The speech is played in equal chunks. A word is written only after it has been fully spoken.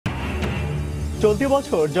চলতি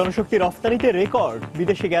বছর জনশক্তি রফতানিতে রেকর্ড,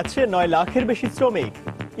 বিদেশে গেছে ৯ লাখের বেশি শ্রমিক।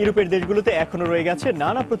 ইউরোপের দেশগুলোতে এখনো রয়ে গেছে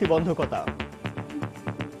নানা প্রতিবন্ধকতা।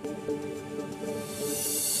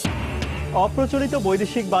 অপ্রচলিত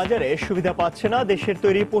বৈদেশিক বাজারে সুবিধা পাচ্ছে না দেশের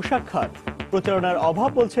তৈরি পোশাক খাত। প্রচারণার অভাব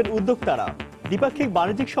বলছেন উদ্যোক্তারা। দ্বিপাক্ষিক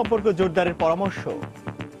বাণিজ্যিক সম্পর্ক জোরদারের পরামর্শ।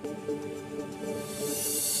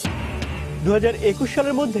 2021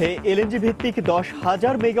 সালের মধ্যে এলএনজি ভিত্তিক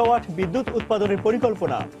 10,000 মেগাওয়াট বিদ্যুৎ উৎপাদনের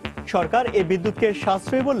পরিকল্পনা। সরকার এই বিদ্যুৎকে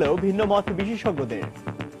সাশ্রয়ী বললেও ভিন্ন মত বিশেষজ্ঞদের।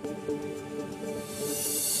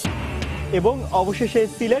 এবং অবশেষে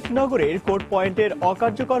সিলেট নগরের কোর্ট পয়েন্টের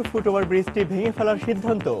অকার্যকর ফুটওভার ব্রিজটি ভেঙে ফেলার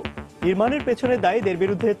সিদ্ধান্ত। নির্মাণের পেছনে দায়ীদের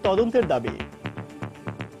বিরুদ্ধে তদন্তের দাবি।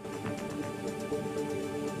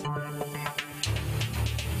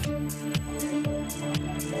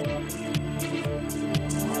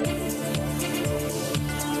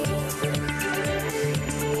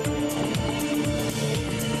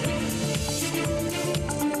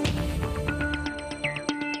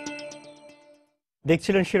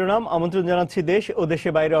 দেখছিলেন শিরোনাম। আমন্ত্রণ জানাচ্ছি দেশ ও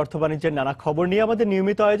দেশের বাইরে অর্থ বাণিজ্যের নানা খবর নিয়ে আমাদের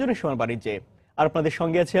নিয়মিত আয়োজনে সময় বাণিজ্যে। আর আপনাদের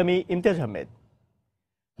সঙ্গে আছি আমি ইমতিয়াজ আহমেদ।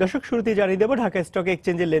 দর্শক, শুরুতেই জানিয়ে দেব ঢাকা স্টক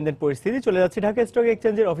এক্সচেঞ্জের লেনদেন পরিস্থিতি। চলে যাচ্ছে ঢাকা স্টক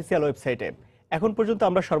এক্সচেঞ্জের অফিসিয়াল ওয়েবসাইটে। এখন পর্যন্ত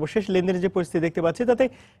আমরা সর্বশেষ লেনদেনের যে পরিস্থিতি দেখতে পাচ্ছি, তাতে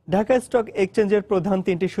ঢাকা স্টক এক্সচেঞ্জের প্রধান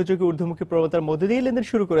তিনটি সূচকে ঊর্ধ্বমুখী প্রবণতার মধ্যে দিয়ে লেনদেন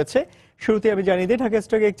শুরু করেছে। শুরুতে আমি জানিয়ে দিই, ঢাকা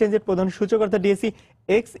স্টক এক্সচেঞ্জের প্রধান সূচক অর্থাৎ ডিএসই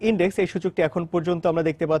এক্স ইন্ডেক্স, এই সূচকটি এখন পর্যন্ত আমরা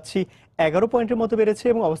দেখতে পাচ্ছি 11 পয়েন্টের মতো বেড়েছে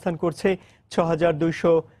এবং অবস্থান করছে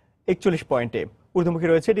 6,241 পয়েন্টে। ঊর্ধ্বমুখী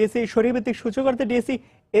রয়েছে ডিএসই সরিভিত্তিক সূচক অর্থাৎ ডিএসই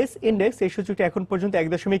এস ইন্ডেক্স, এই সূচকটি এখন পর্যন্ত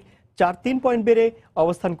 1.43 পয়েন্ট বেড়ে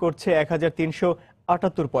অবস্থান করছে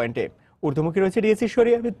 1,378 পয়েন্টে। ঊর্ধ্বমুখী রয়েছে ডিএসই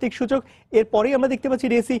সরিয়া ভিত্তিক সূচক। এরপরেই আমরা দেখতে পাচ্ছি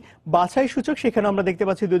ডিএসই বাছাই সূচক, সেখানে আমরা দেখতে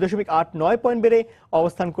পাচ্ছি 2.89 পয়েন্ট বেড়ে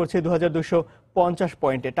অবস্থান করছে 2,250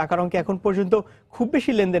 পয়েন্টে। টাকার অঙ্কে এখন পর্যন্ত খুব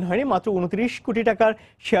বেশি লেনদেন হয়নি, মাত্র 29 কোটি টাকার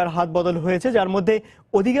শেয়ার হাত বদল হয়েছে, যার মধ্যে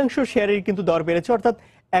অধিকাংশ শেয়ারের কিন্তু দর বেড়েছে, অর্থাৎ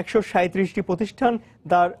 137টি প্রতিষ্ঠান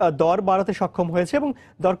দর বাড়াতে সক্ষম হয়েছে এবং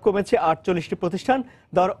দর কমেছে 48টি প্রতিষ্ঠান।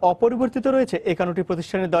 দর অপরিবর্তিত রয়েছে 51টি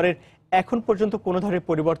প্রতিষ্ঠানের দরের এখন পর্যন্ত কোনো ধরনের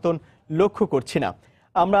পরিবর্তন লক্ষ্য করছি না।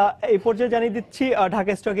 আমরা এই পর্যায়ে জানিয়ে দিচ্ছি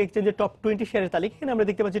ঢাকা স্টক এক্সচেঞ্জের টপ 20 শেয়ারের তালিকা। এখানে আমরা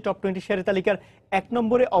দেখতে পাচ্ছি টপ 20 শেয়ারের তালিকার 1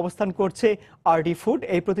 নম্বরে অবস্থান করছে আরডি ফুড।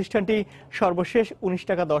 এই প্রতিষ্ঠানটি সর্বশেষ 19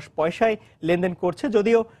 টাকা 10 পয়সায় লেনদেন করছে,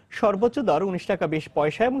 যদিও সর্বোচ্চ দর 19 টাকা 20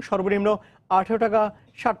 পয়সা এবং সর্বনিম্ন 18 টাকা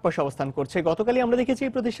 60 পয়সা অবস্থান করছে। গতকালই আমরা দেখেছি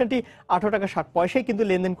এই প্রতিষ্ঠানটি 18 টাকা 60 পয়সায় কিন্তু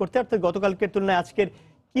লেনদেন করতে, অর্থাৎ গতকালকের তুলনায় আজকের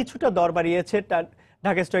কিছুটা দর বাড়িয়েছে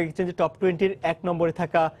ঢাকা স্টক এক্সচেঞ্জের টপ 20-র 1 নম্বরে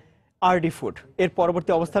থাকা আরডি ফুড। এর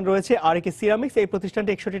পরবর্তী অবস্থান রয়েছে আরকে সিরামিক্স। এই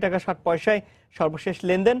প্রতিষ্ঠানটি 61 টাকা 60 পয়সায় সর্বশেষ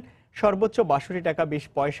লেনদেন, সর্বোচ্চ 62 টাকা 20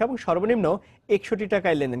 পয়সা এবং সর্বনিম্ন 61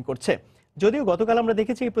 টাকায় লেনদেন করছে। যদিও গতকাল আমরা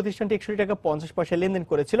দেখেছি এই প্রতিষ্ঠানটি 61 টাকা 50 পয়সায় লেনদেন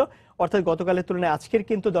করেছিল, অর্থাৎ গতকালের তুলনায় আজকের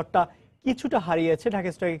কিন্তু দরটা কিছুটা হারিয়েছে ঢাকা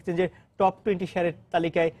স্টক এক্সচেঞ্জের টপ 20 শেয়ারের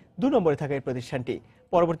তালিকায় 2 নম্বরে থাকা এই প্রতিষ্ঠানটি।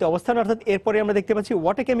 পরবর্তী অবস্থান অর্থাৎ এরপরে আমরা দেখতে পাচ্ছি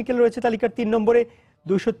ওয়াটার কেমিক্যাল রয়েছে তালিকার 3 নম্বরে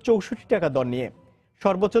 264 টাকা দর নিয়ে।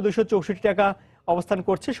 সর্বোচ্চ 264 টাকা অবস্থান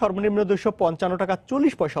করছে, সর্বনিম্ন 255 টাকা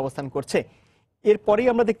 40 পয়সা অবস্থান করছে। এরপরেই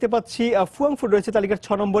আমরা দেখতে পাচ্ছি ফুয়াং ফুড রয়েছে তালিকার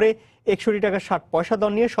 6 নম্বরে 61 টাকা 60 পয়সা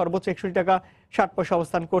দর নিয়ে। সর্বোচ্চ 61 টাকা 60 পয়সা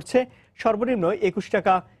অবস্থান করছে, সর্বনিম্ন 21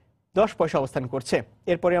 টাকা 10 পয়সা অবস্থান করছে।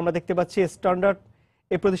 এরপরে আমরা দেখতে পাচ্ছি স্ট্যান্ডার্ড,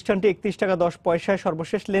 এই প্রতিষ্ঠানটি 31 টাকা 10 পয়সায়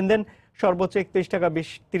সর্বশেষ লেনদেন, সর্বোচ্চ 31 টাকা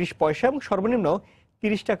 30 পয়সা এবং সর্বনিম্ন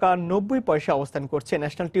 30 টাকা 90 পয়সা অবস্থান করছে।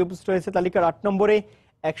 ন্যাশনাল টিউবস রয়েছে তালিকার 8 নম্বরে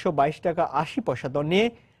 122 টাকা 80 পয়সা দর নিয়ে।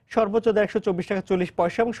 সর্বোচ্চ 124 টাকা 40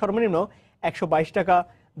 পয়সা এবং সর্বনিম্ন 122 টাকা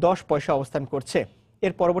 10 পয়সা অবস্থান করছে।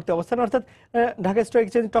 এর পরবর্তী অবস্থান অর্থাৎ ঢাকা স্টক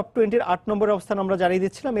এক্সচেঞ্জ টপ 20-র 8 নম্বরের অবস্থান আমরা জানিয়ে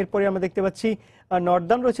দিচ্ছিলাম। এরপরে আমরা দেখতে পাচ্ছি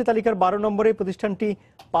নর্দার্ন রয়েছে তালিকার 12 নম্বরে। প্রতিষ্ঠানটি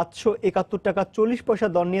 571 টাকা 40 পয়সা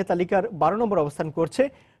দর নিয়ে তালিকার 12 নম্বর অবস্থান করছে,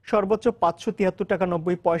 সর্বোচ্চ 573 টাকা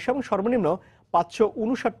 90 পয়সা এবং সর্বনিম্ন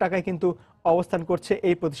 559 টাকায় কিন্তু অবস্থান করছে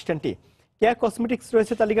এই প্রতিষ্ঠানটি। কেয়া কসমেটিক্স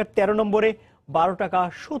রয়েছে তালিকার 13 নম্বরে 12 টাকা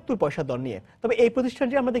 70 পয়সা দর নিয়ে। তবে এই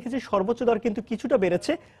প্রতিষ্ঠানটি আমরা দেখেছি সর্বোচ্চ দর কিন্তু কিছুটা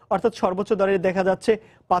বেড়েছে, অর্থাৎ সর্বোচ্চ দরে দেখা যাচ্ছে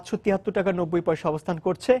 573 টাকা 90 পয়সা অবস্থান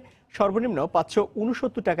করছে, সর্বনিম্ন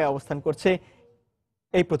 569 টাকায় অবস্থান করছে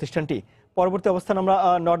এই প্রতিষ্ঠানটি। পরবর্তী অবস্থান আমরা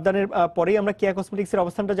নর্দার্নের পরেই আমরা কেয়া কসমেটিক্সের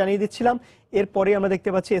অবস্থানটা জানিয়ে দিচ্ছিলাম। এরপরে আমরা দেখতে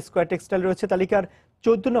পাচ্ছি স্কয়ার টেক্সটাইল রয়েছে তালিকার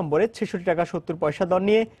 14 নম্বরে 66 টাকা 70 পয়সা দর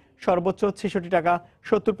নিয়ে। সর্বোচ্চ 66 টাকা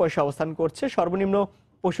 70 পয়সা অবস্থান করছে, সর্বনিম্ন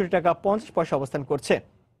 65 টাকা 50 পয়সা অবস্থান করছে।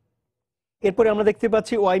 এরপরে আমরা দেখতে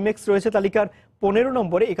পাচ্ছি ওয়াইমেক্স রয়েছে তালিকার 15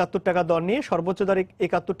 নম্বরে 71 টাকা দর নিয়ে। সর্বোচ্চ দর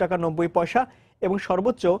 71 টাকা 90 পয়সা এবং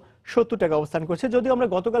সর্বোচ্চ 70 টাকা অবস্থান করছে। যদিও আমরা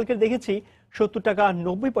গতকালকে দেখেছি 70 টাকা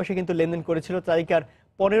 90 পয়সা কিন্তু লেনদেন করেছিল তালিকার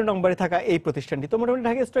 15 নম্বরে থাকা এই প্রতিষ্ঠানটি। তো মোটামুটি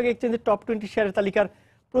ঢাকা স্টক এক্সচেঞ্জের টপ 20 শেয়ারের তালিকার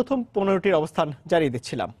প্রথম 15টির অবস্থান জানিয়ে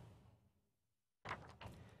দিচ্ছিলাম।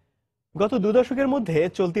 গত 2 দশকের মধ্যে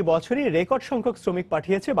চলতি বছরই রেকর্ড সংখ্যক শ্রমিক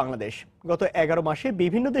পাঠিয়েছে বাংলাদেশ। গত 11 মাসে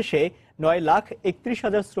বিভিন্ন দেশে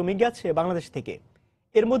 9,31,000 শ্রমিক গেছে বাংলাদেশ থেকে।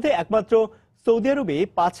 এর মধ্যে একমাত্র সৌদি আরবে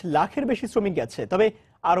 5 লাখের বেশি শ্রমিক গেছে। তবে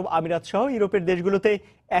আরব আমিরাত সহ ইউরোপের দেশগুলোতে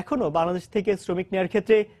এখনো বাংলাদেশ থেকে শ্রমিক নেওয়ার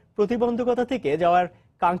ক্ষেত্রে প্রতিবন্ধকতা থেকে যাওয়ার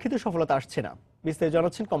কাঙ্ক্ষিত সফলতা আসছে না। বিস্তারিত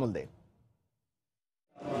জানাচ্ছেন কমল দে।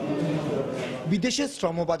 বিদেশের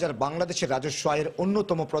শ্রমবাজার বাংলাদেশের রাজস্ব আয়ের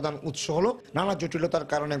অন্যতম প্রধান উৎস হল নানা জটিলতার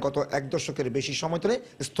কারণে গত 1 দশকের বেশি সময় ধরে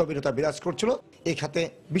স্থবিরতা বিরাজ করছিল এই খাতে।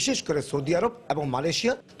 বিশেষ করে সৌদি আরব এবং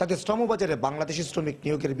মালয়েশিয়া তাদের শ্রমবাজারে বাংলাদেশি শ্রমিক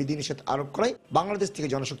নিয়োগের বিধিনিষেধ আরোপ করায় বাংলাদেশ থেকে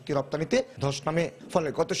জনশক্তি রপ্তানিতে ধস নামে। ফলে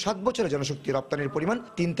গত 7 বছরে জনশক্তি রপ্তানির পরিমাণ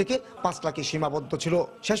 3 থেকে 5 লাখে সীমাবদ্ধ ছিল।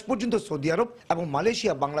 শেষ পর্যন্ত সৌদি আরব এবং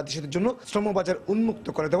মালয়েশিয়া বাংলাদেশের জন্য শ্রমবাজার উন্মুক্ত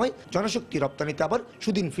করে দেওয়ায় জনশক্তি রপ্তানিতে আবার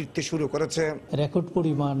সুদিন ফিরতে শুরু করেছে। রেকর্ড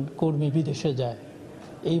পরিমাণ কর্মী বিদেশে যায়।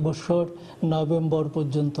 এই বছর নভেম্বর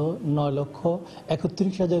পর্যন্ত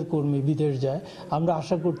 9,31,000 কর্মী বিদেশ যায়। আমরা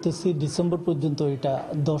আশা করতেছি ডিসেম্বর পর্যন্ত এটা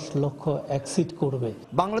 10 লক্ষ এক্সিড করবে।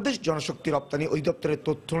 বাংলাদেশ জনশক্তি রপ্তানি অধিদপ্তরের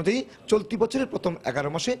তথ্য অনুযায়ী চলতি বছরের প্রথম 11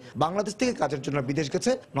 মাসে বাংলাদেশ থেকে কাজের জন্য বিদেশ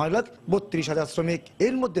গেছে 9,32,000 শ্রমিক।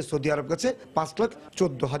 এর মধ্যে সৌদি আরব গেছে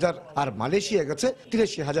 5,14,000 আর মালয়েশিয়া গেছে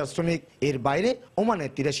 83,000 শ্রমিক। এর বাইরে ওমানে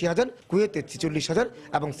 83,000, কুয়েতে 46,000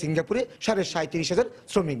 এবং সিঙ্গাপুরে 37,500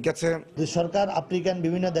 শ্রমিক গেছে। সরকার আফ্রিকান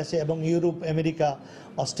বিভিন্ন দেশে এবং ইউরোপ, আমেরিকা,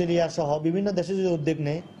 অস্ট্রেলিয়া সহ বিভিন্ন দেশে যদি উদ্যোগ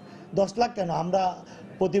নেয়, 10 লাখ কেন, আমরা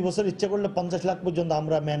প্রতি বছর ইচ্ছে করলে 50 লাখ পর্যন্ত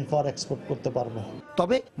আমরা ম্যান পাওয়ার এক্সপোর্ট করতে পারবো।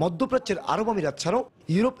 তবে মধ্যপ্রাচ্যের আরব আমিরাত ছাড়াও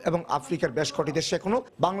ইউরোপ এবং আফ্রিকার বেশ কটি দেশে এখনো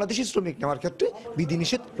বাংলাদেশি শ্রমিক নেওয়ার ক্ষেত্রে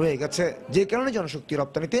বিধিনিষেধ রয়ে গেছে, যে কারণে জনশক্তি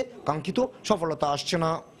রপ্তানিতে কাঙ্ক্ষিত সফলতা আসছে না।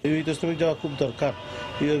 এই শ্রমিক যাওয়া খুব দরকার।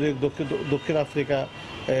 দক্ষিণ আফ্রিকা,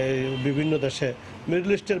 বিভিন্ন দেশে,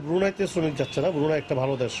 মিডল ইস্টের ব্রুনাইতে শ্রমিক যাচ্ছে না। ব্রুনাই একটা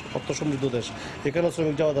ভালো দেশ, অর্থ সমৃদ্ধ দেশ, এখানে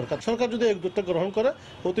শ্রমিক যাওয়া দরকার। সরকার যদি এই উদ্যোগটা গ্রহণ করে,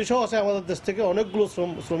 অতি সহজে আমাদের দেশ থেকে অনেকগুলো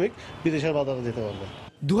শ্রমিক বিদেশের বাজারে যেতে পারবে।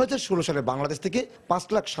 2016 সালে বাংলাদেশ থেকে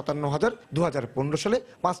 5,57,000, 2015 সালে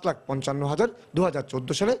 5,55,000,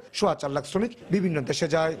 2014 সালে 4.25 লাখ শ্রমিক বিভিন্ন দেশে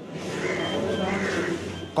যায়।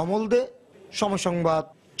 কমল দে, সময় সংবাদ,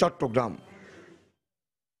 চট্টগ্রাম।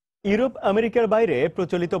 ইউরোপ আমেরিকার বাইরে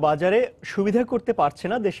প্রচলিত বাজারে সুবিধা করতে পারছে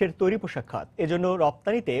না দেশের তৈরি পোশাক খাত। এজন্য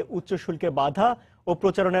রপ্তানিতে উচ্চ শুল্কের বাধা ও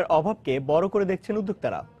প্রচারণার অভাবকে বড় করে দেখছেন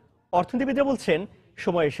উদ্যোক্তারা। অর্থনীতিবিদরা বলছেন,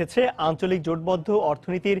 সময় এসেছে আঞ্চলিক জোটবদ্ধ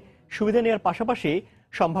অর্থনীতির সুবিধা নেওয়ার পাশাপাশি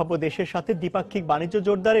সম্ভাব্য দেশের সাথে দ্বিপাক্ষিক বাণিজ্য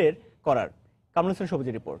জোরদারের করার। কামরুল হোসেন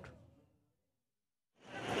সবুজের রিপোর্ট।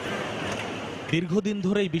 দীর্ঘদিন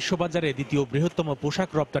ধরেই বিশ্ববাজারে দ্বিতীয় বৃহত্তম পোশাক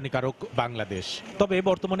রপ্তানিকারক বাংলাদেশ। তবে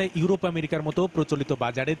বর্তমানে ইউরোপ আমেরিকার মতো প্রচলিত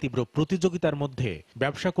বাজারে তীব্র প্রতিযোগিতার মধ্যে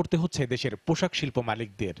ব্যবসা করতে হচ্ছে দেশের পোশাক শিল্প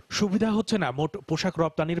মালিকদের। সুবিধা হচ্ছে না মোট পোশাক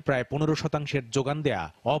রপ্তানির প্রায় 15% যোগান দেয়া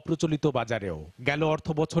অপ্রচলিত বাজারেও। গেল অর্থ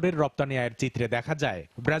বছরের রপ্তানি আয়ের চিত্রে দেখা যায়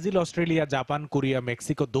Brazil, Australia, Japan, Korea,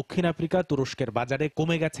 Mexico, দক্ষিণ আফ্রিকা, তুরস্কের বাজারে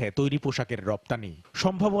কমে গেছে তৈরি পোশাকের রপ্তানি।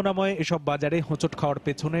 সম্ভাবনাময় এসব বাজারে হোঁচট খাওয়ার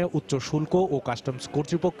পেছনে উচ্চ শুল্ক ও কাস্টমস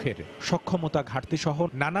কর্তৃপক্ষের সক্ষমতা ঘাটতি সহ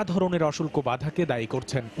নানা ধরনের অশুল্ক বাধাকে দায়ী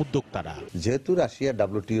করছেন উদ্যোক্তারা। যেহেতু রাশিয়া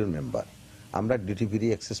WTO মেম্বার, আমরা ডিউটি ফ্রি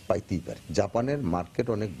অ্যাক্সেস পাইতেই পারি। জাপানের মার্কেট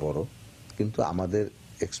অনেক বড়, কিন্তু আমাদের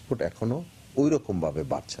এক্সপোর্ট এখনো ওই রকম ভাবে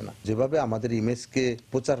বাড়ছে না। যেভাবে আমাদের ইমেজকে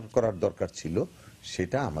প্রচার করার দরকার ছিল,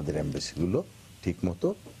 সেটা আমাদের এমবেসিগুলো ঠিক মতো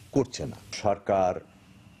করছে না। সরকার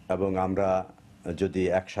এবং আমরা যদি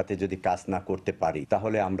একসাথে কাজ না করতে পারি,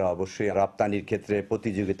 তাহলে আমরা অবশ্যই রপ্তানির ক্ষেত্রে,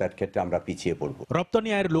 প্রতিযোগিতার ক্ষেত্রে আমরা পিছিয়ে পড়ব। রপ্তানি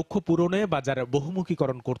আয়ের লক্ষ্য পূরণে বাজার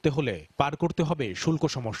বহুমুখীকরণ করতে হলে পার করতে হবে শুল্ক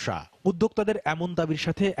সমস্যা। উদ্যোক্তাদের এমন দাবির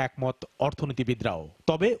সাথে একমত অর্থনীতিবিদরাও।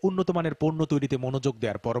 তবে উন্নত মানের পণ্য তৈরিতে মনোযোগ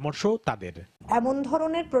দেওয়ার পরামর্শ তাদের। এমন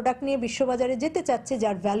ধরনের প্রোডাক্ট নিয়ে বিশ্ববাজারে যেতে চাচ্ছে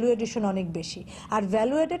যার ভ্যালু এডিশন অনেক বেশি। আর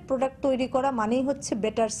ভ্যালু এডেড প্রোডাক্ট তৈরি করা মানেই হচ্ছে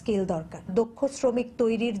বেটার স্কিল দরকার। দক্ষ শ্রমিক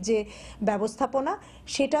তৈরির যে ব্যবস্থাপনা,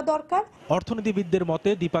 সেটা দরকার। অর্থনীতিবিদদের মতে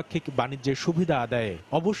দ্বিপাক্ষিক বাণিজ্যের সুবিধা আদায়ে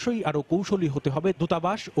অবশ্যই আরো কৌশলী হতে হবে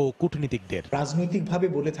দূতাবাস ও কূটনীতিকদের। রাজনৈতিকভাবে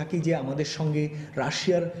বলে থাকি যে আমাদের সঙ্গে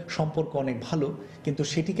রাশিয়ার সম্পর্ক অনেক ভালো, কিন্তু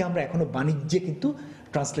সেটিকে আমরা এখনো বাণিজ্যে কিন্তু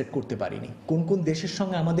ট্রান্সলেট করতে পারিনি। কোন কোন দেশের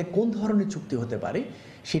সঙ্গে আমাদের কোন ধরনের চুক্তি হতে পারে,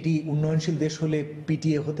 সেটি উন্নয়নশীল দেশ হলে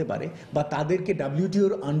PTA হতে পারে, বা তাদেরকে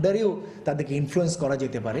WTOর আন্ডারেও তাদেরকে ইনফ্লুয়েন্স করা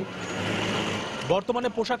যেতে পারে। বর্তমানে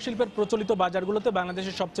পোশাক শিল্পের প্রচলিত বাজারগুলোতে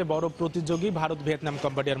বাংলাদেশের সবচেয়ে বড় প্রতিযোগী ভারত, ভিয়েতনাম,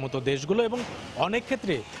 কম্বোডিয়ার মতো দেশগুলো, এবং অনেক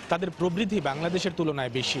ক্ষেত্রে তাদের প্রবৃদ্ধি বাংলাদেশের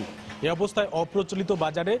তুলনায় বেশি। এই অবস্থায় অপ্রচলিত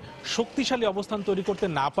বাজারে শক্তিশালী অবস্থান তৈরি করতে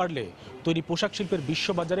না পারলে তৈরি পোশাক শিল্পের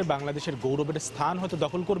বিশ্ববাজারে বাংলাদেশের গৌরবের স্থান হয়তো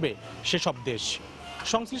দখল করবে সেসব দেশ।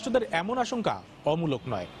 সংশ্লিষ্টদের এমন আশঙ্কা অমূলক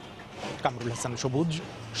নয়। কামরুল হাসান সবুজ,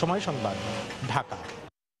 সময় সংবাদ, ঢাকা।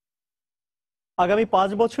 আগামী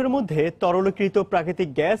 5 বছরের মধ্যে তরলীকৃত প্রাকৃতিক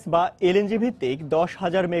গ্যাস বা LNG ভিত্তিক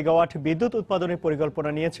 10,000 মেগাওয়াট বিদ্যুৎ উৎপাদনের পরিকল্পনা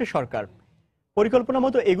নিয়েছে সরকার। পরিকল্পনা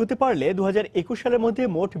মতো এগুতে পারলে 2021 সালের মধ্যে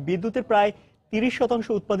মোট বিদ্যুতের প্রায়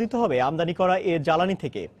 30% উৎপাদিত হবে আমদানি করা এ জ্বালানি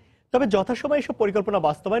থেকে। তবে যথাসময়ে এসব পরিকল্পনা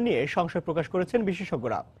বাস্তবায়ন নিয়ে সংশয় প্রকাশ করেছেন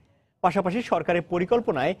বিশেষজ্ঞরা। পাশাপাশি সরকারের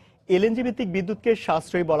পরিকল্পনায় এলএনজি ভিত্তিক বিদ্যুৎকে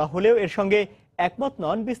সাশ্রয়ী বলা হলেও এর সঙ্গে একমত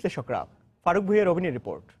নন বিশ্লেষকরা। ফারুক ভুঁইয়ার অভিনয়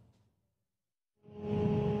রিপোর্ট।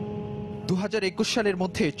 2021 সালের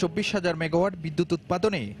মধ্যে 24,000 মেগাওয়াট বিদ্যুৎ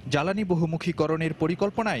উৎপাদনে জ্বালানি বহুমুখীকরণের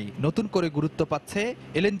পরিকল্পনায় নতুন করে গুরুত্ব পাচ্ছে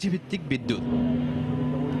এলএনজি ভিত্তিক বিদ্যুৎ।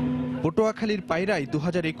 পটুয়াখালীর পায়রায়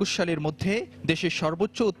 2021 সালের মধ্যে দেশের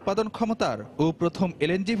সর্বোচ্চ উৎপাদন ক্ষমতার ও প্রথম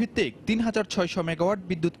এলএনজি ভিত্তিক 3,600 মেগাওয়াট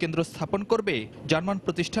বিদ্যুৎ কেন্দ্র স্থাপন করবে জার্মান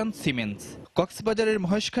প্রতিষ্ঠান সিমেন্স। কক্সবাজারের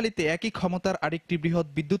মহেশখালীতে একই ক্ষমতার আরেকটি বৃহৎ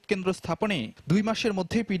বিদ্যুৎ কেন্দ্র স্থাপনে 2 মাসের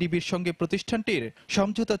মধ্যে পিডিবির সঙ্গে প্রতিষ্ঠানটির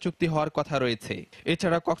সমঝোতা চুক্তি হওয়ার কথা রয়েছে।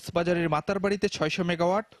 এছাড়া কক্সবাজারের মাতারবাড়িতে 600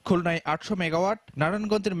 মেগাওয়াট, খুলনায় 800 মেগাওয়াট,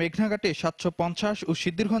 নারায়ণগঞ্জের মেঘনাঘাটে 750 ও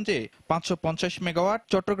সিদ্ধিরগঞ্জে 550 মেগাওয়াট,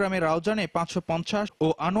 চট্টগ্রামের রাউজানে 550 ও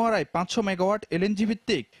আনোয়ারায় 500 মেগাওয়াট এলএনজি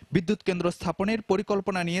ভিত্তিক বিদ্যুৎ কেন্দ্র স্থাপনের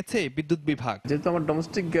পরিকল্পনা নিয়েছে বিদ্যুৎ বিভাগ। যেহেতু আমার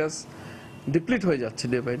ডোমেস্টিক গ্যাস ডিপ্লিট হয়ে যাচ্ছে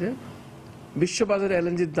ডে বাই ডে, বিশ্ববাজারে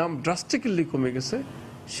এলএনজির দাম ড্রাস্টিক্যালি কমে গেছে,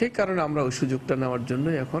 সেই কারণে আমরা ওই সুযোগটা নেওয়ার জন্য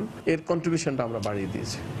এখন এর কন্ট্রিবিউশনটা আমরা বাড়িয়ে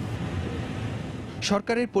দিয়েছি।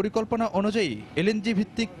 সরকারের পরিকল্পনা অনুযায়ী এলএনজি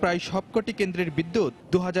ভিত্তিক প্রায় সবকটি কেন্দ্রের বিদ্যুৎ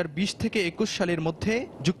 2020 থেকে 21 সালের মধ্যে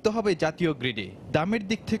যুক্ত হবে জাতীয় গ্রিডে। দামের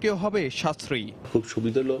দিক থেকেও হবে সাশ্রয়ী। খুব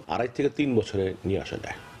সুবিধা হলো 2.5 থেকে 3 বছরে নিয়ে আসা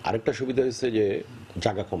যায়। আরেকটা সুবিধা হচ্ছে যে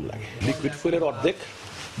জায়গা কম লাগে। লিকুইড ফুয়েলের অর্ধেক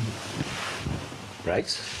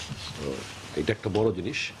প্রাইস, এটা একটা বড়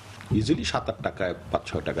জিনিস। ইজিলি 7-8 টাকায়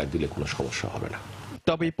 5-6 টাকায় দিলে কোনো সমস্যা হবে না।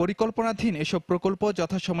 তবে পরিকল্পনাধীন এসব প্রকল্প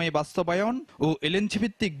যথাসময়ে বাস্তবায়ন ও এলএনজি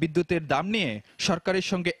ভিত্তিক বিদ্যুতের দাম নিয়ে সরকারের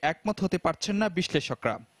সঙ্গে একমত হতে পারছেন না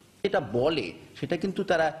বিশ্লেষকরা। এটা বলে সেটা কিন্তু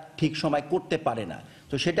তারা ঠিক সময় করতে পারে না,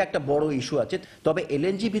 তো সেটা একটা বড় ইস্যু আছে। তবে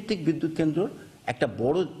এলএনজি ভিত্তিক বিদ্যুৎ কেন্দ্র একটা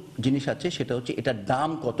বড় জিনিস আছে, সেটা হচ্ছে এটার দাম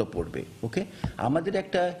কত পড়বে। ওকে, আমাদের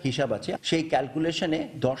একটা হিসাব আছে, সেই ক্যালকুলেশনে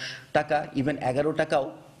 10 টাকা ইভেন 11 টাকাও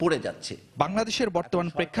পড়ে যাচ্ছে। বাংলাদেশের বর্তমান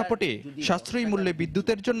প্রেক্ষাপটে সাশ্রয়ী মূল্যে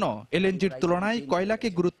বিদ্যুতের জন্য এলএনজির তুলনায় কয়লাকে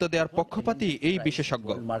গুরুত্ব দেওয়ার পক্ষপাতী এই বিশেষজ্ঞ।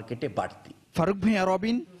 মার্কেটে বাড়তি। ফারুক ভুঁইয়া,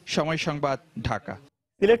 রবিন, সময় সংবাদ, ঢাকা।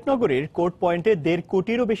 সিলেট নগরীর কোর্ট পয়েন্টে 1.5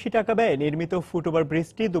 কোটিরও বেশি টাকা ব্যয়ে নির্মিত ফুটওভার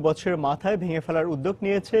ব্রিজটি 2 বছরের মাথায় ভেঙে ফেলার উদ্যোগ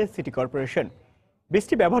নিয়েছে সিটি কর্পোরেশন।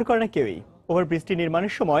 ব্রিজটি ব্যবহার করে না কেউই। ওভার ব্রিজটি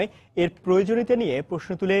নির্মাণের সময় এর প্রয়োজনীয়তা নিয়ে প্রশ্ন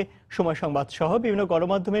তুলে সময় সংবাদ সহ বিভিন্ন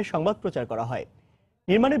গণমাধ্যমে সংবাদ প্রচার করা হয়।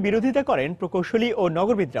 নির্মাণের বিরোধিতা করেন প্রকৌশলী ও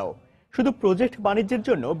নগরবিদরাও। শুধু প্রজেক্ট বাণিজ্যের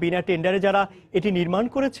জন্য বিনা টেন্ডারে যারা এটি নির্মাণ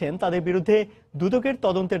করেছেন তাদের বিরুদ্ধে দুদকের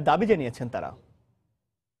তদন্তের দাবি জানিয়েছেন তারা।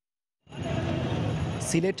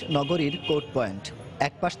 সিলেট নগরীর কোর্ট পয়েন্ট,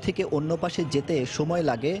 এক পাশ থেকে অন্য পাশে যেতে সময়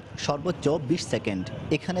লাগে সর্বোচ্চ 20 সেকেন্ড।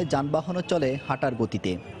 এখানে যানবাহনও চলে হাঁটার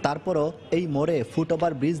গতিতে। তারপরও এই মোড়ে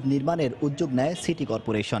ফুটওভার ব্রিজ নির্মাণের উদ্যোগ নেয় সিটি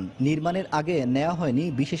কর্পোরেশন। নির্মাণের আগে নেওয়া হয়নি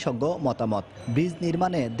বিশেষজ্ঞ মতামত। ব্রিজ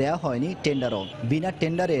নির্মাণে দেয়া হয়নি টেন্ডারও। বিনা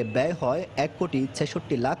টেন্ডারে ব্যয় হয়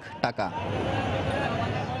 1,66,00,000 টাকা।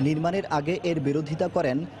 নির্মাণের আগে এর বিরোধিতা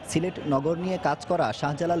করেন সিলেট নগর নিয়ে কাজ করা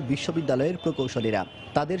শাহজালাল বিশ্ববিদ্যালয়ের প্রকৌশলীরা।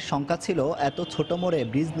 তাদের শঙ্কা ছিল এত ছোট মোড়ে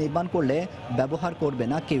ব্রিজ নির্মাণ করলে ব্যবহার করবে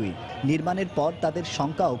না কেউই। নির্মাণের পর তাদের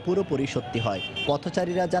শঙ্কাও পুরোপুরি সত্যি হয়।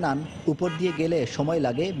 পথচারীরা জানান উপর দিয়ে গেলে সময়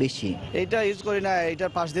লাগে বেশি। এইটা ইউজ করি না,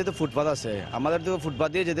 এইটার পাশ দিয়ে তো ফুটপাথ আছে, আমাদের তো ফুটপাথ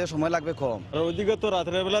দিয়ে যেতে সময় লাগবে কম। ওইদিকে তো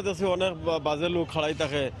রাতের বেলা দেখছি অনেক বাজে লোক খাড়াই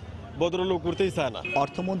থাকে, ভদ্রলোক করতেই চায় না।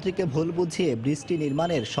 অর্থমন্ত্রীকে ভুল বুঝিয়ে ব্রিজটি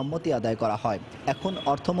নির্মাণের সম্মতি আদায় করা হয়। এখন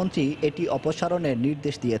অর্থমন্ত্রী এটি অপসারণের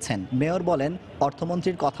নির্দেশ দিয়েছেন। মেয়র বলেন,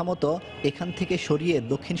 অর্থমন্ত্রীর কথা মতো এখান থেকে সরিয়ে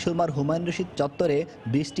দক্ষিণ সুরমার হুমায়ুন রশিদ চত্বরে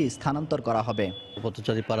ব্রিজটি স্থানান্তর করা হবে।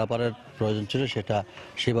 পথচারী পারাপারের প্রয়োজন ছিল, সেটা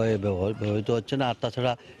সেভাবে ব্যবহৃত হচ্ছে না। আর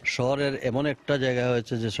তাছাড়া শহরের এমন একটা জায়গা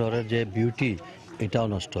হয়েছে যে শহরের যে বিউটি, এটাও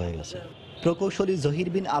নষ্ট হয়ে গেছে। প্রকৌশলী জহির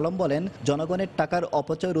বিন আলম বলেন, জনগণের টাকার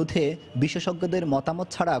অপচয় রোধে বিশেষজ্ঞদের মতামত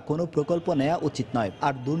ছাড়া কোনো প্রকল্প নেওয়া উচিত নয়।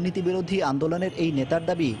 আর দুর্নীতি বিরোধী আন্দোলনের এই নেতার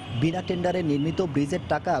দাবি, বিনা টেন্ডারে নির্মিত ব্রিজের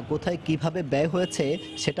টাকা কোথায় কিভাবে ব্যয় হয়েছে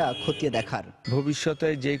সেটা খতিয়ে দেখার। ভবিষ্যতে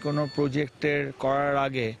যে কোনো প্রজেক্টের করার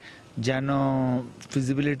আগে যেন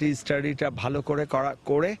ফিজিবিলিটি স্টাডিটা ভালো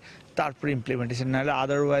করে তারপর ইমপ্লিমেন্টেশন, নাহলে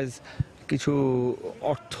আদারওয়াইজ কিছু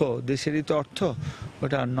অর্থ, দেশেরই তো অর্থ,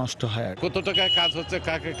 ওটা নষ্ট হয়। কত টাকায় কাজ হচ্ছে,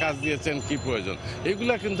 কাকে কাজ দিয়েছেন, কি প্রয়োজন,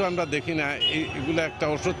 এগুলা কিন্তু আমরা দেখি না। এগুলো একটা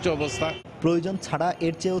অসহ্য অবস্থা। প্রয়োজন ছাড়া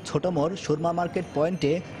এর চেয়েও ছোট মোড় সুরমা মার্কেট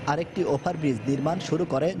পয়েন্টে আরেকটি ওভারব্রিজ নির্মাণ শুরু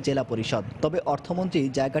করে জেলা পরিষদ। তবে অর্থমন্ত্রী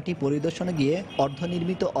জায়গাটি পরিদর্শনে গিয়ে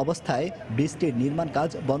অর্ধনির্মিত অবস্থায় ব্রিজটির নির্মাণ কাজ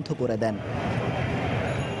বন্ধ করে দেন।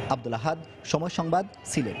 আব্দুল আহাদ, সময় সংবাদ,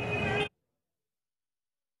 সিলেট।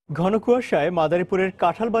 ঘন কুয়াশায় মাদারীপুরের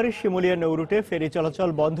কাঁঠালবাড়ির শিমুলিয়া নৌরুটে ফেরি চলাচল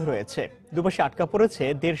বন্ধ রয়েছে। দুপাশে আটকা পড়েছে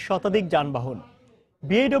 1.5 শতাধিক যানবাহন।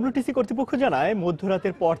 বিআইডব্লিউটিসি কর্তৃপক্ষ জানায়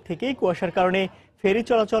মধ্যরাতের পর থেকেই কুয়াশার কারণে ফেরি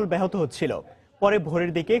চলাচল ব্যাহত হচ্ছিল। পরে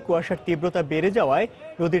ভোরের দিকে কুয়াশার তীব্রতা বেড়ে যাওয়ায়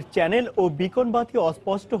নদীর চ্যানেল ও বিকন বাতি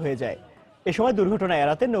অস্পষ্ট হয়ে যায়। এ সময় দুর্ঘটনা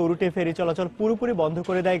এড়াতে নৌরুটে ফেরি চলাচল পুরোপুরি বন্ধ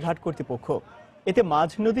করে দেয় ঘাট কর্তৃপক্ষ। এতে মাঝ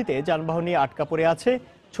নদীতে যানবাহন নিয়ে আটকা পড়ে আছে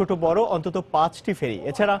ছোট বড় অন্তত 5টি ফেরি।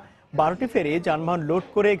 এছাড়া 12টি ফেরি যানবাহন লোড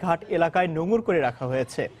করে ঘাট এলাকায় নোঙর করে রাখা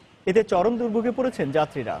হয়েছে। এতে চরম দুর্ভোগে পড়েছেন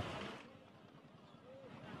যাত্রীরা।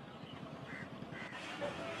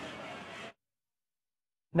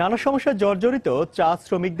 নানা সমস্যায় জর্জরিত চা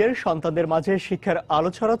শ্রমিকদের সন্তানদের মাঝে শিক্ষার আলো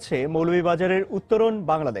ছড়াচ্ছে মৌলভীবাজারের উত্তরণ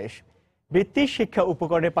বাংলাদেশ। বৃত্তি শিক্ষা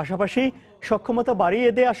উপকরণের পাশাপাশি সক্ষমতা বাড়িয়ে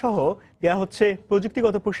দেয়া সহ দেয়া হচ্ছে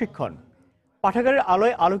প্রযুক্তিগত প্রশিক্ষণ। পাঠাগারের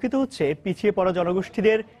আলোয় আলোকিত হচ্ছে পিছিয়ে পড়া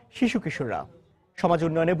জনগোষ্ঠীদের শিশু কিশোররা। সমাজ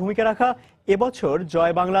উন্নয়নে ভূমিকা রাখা এবছর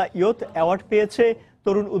জয় বাংলা ইয়ুথ অ্যাওয়ার্ড পেয়েছে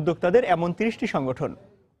তরুণ উদ্যোক্তাদের এমন 30টি সংগঠন।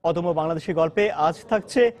 অদম্য বাংলাদেশী গল্পে আজ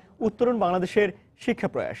থাকছে উত্তরণ বাংলাদেশের শিক্ষা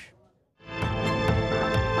প্রয়াস।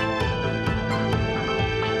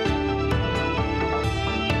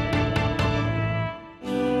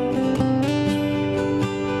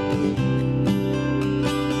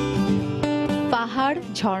 পাহাড়,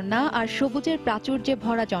 ঝর্ণা আর সবুজের প্রাচুর্যে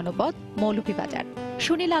ভরা জনপদ মৌলভীবাজার।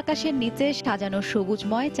 সুনীল আকাশের নিচে সাজানো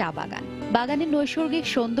সবুজময় চা বাগান। বাগানের নৈসর্গিক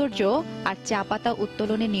সৌন্দর্য আর চা পাতা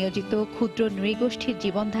উত্তোলনে নিয়োজিত ক্ষুদ্র নৃগোষ্ঠীর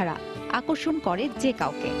জীবনধারা আকর্ষণ করে যে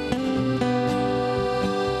কাউকে।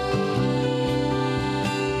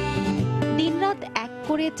 দিনরাত এক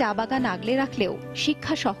করে চা বাগান আগলে রাখলেও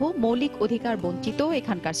শিক্ষাসহ মৌলিক অধিকার বঞ্চিত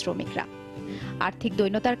এখানকার শ্রমিকরা। আর্থিক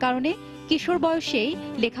দৈন্যতার কারণে কিশোর বয়সেই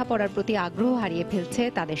লেখাপড়ার প্রতি আগ্রহ হারিয়ে ফেলছে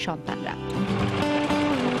তাদের সন্তানরা।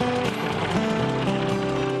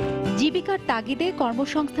 জীবিকার তাগিদে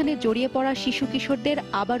কর্মসংস্থানে জড়িয়ে পড়া শিশু কিশোরদের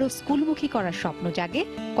আবারও স্কুলমুখী করার স্বপ্ন জাগে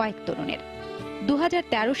কয়েক তরুণের।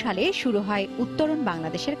 2013 সালে শুরু হয় উত্তরণ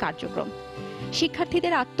বাংলাদেশের কার্যক্রম।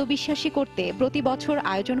 শিক্ষার্থীদের আত্মবিশ্বাসী করতে প্রতি বছর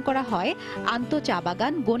আয়োজন করা হয় আন্তঃ চা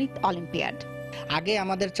বাগান গণিত অলিম্পিয়াড। আগে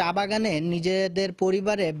আমাদের চা বাগানে নিজেদের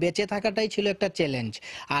পরিবারে বেঁচে থাকাটাই ছিল একটা চ্যালেঞ্জ,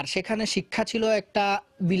 আর সেখানে শিক্ষা ছিল একটা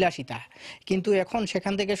বিলাসিতা। কিন্তু এখন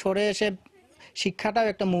সেখান থেকে সরে এসে শিক্ষাটাও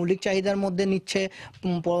একটা মৌলিক চাহিদার মধ্যে নিচ্ছে,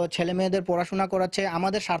 ছেলে মেয়েদের পড়াশোনা করাচ্ছে।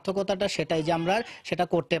 আমাদের সার্থকতাটা সেটাই যে আমরা সেটা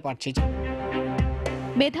করতে পারছি।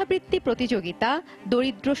 মেধাবৃত্তি প্রতিযোগিতা,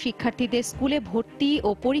 দরিদ্র শিক্ষার্থীদের স্কুলে ভর্তি ও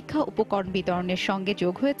পরীক্ষা উপকরণ বিতরণের সঙ্গে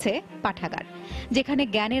যোগ হয়েছে পাঠাগার, যেখানে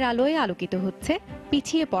জ্ঞানের আলোয় আলোকিত হচ্ছে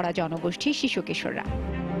পিছিয়ে পড়া জনগোষ্ঠীর শিশু কিশোররা।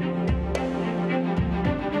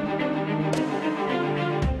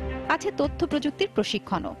 আছে তথ্য প্রযুক্তির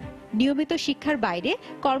প্রশিক্ষণও। নিয়মিত শিক্ষার বাইরে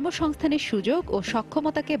কর্মসংস্থানের সুযোগ ও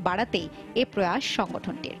সক্ষমতাকে বাড়াতেই এ প্রয়াস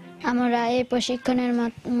সংগঠনটির। আমরা এই প্রশিক্ষণের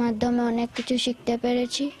মাধ্যমে অনেক কিছু শিখতে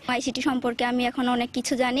পেরেছি। আইসিটি সম্পর্কে আমি এখন অনেক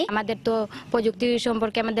কিছু জানি। আমাদের তো প্রযুক্তি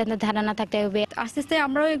সম্পর্কে আমাদের ধারণা থাকতে হবে। আস্তে আস্তে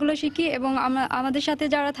আমরাও এগুলো শিখি এবং আমাদের সাথে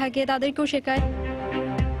যারা থাকে তাদেরকেও শেখায়।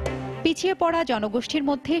 পিছিয়ে পড়া জনগোষ্ঠীর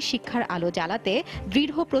মধ্যে শিক্ষার আলো জ্বালাতে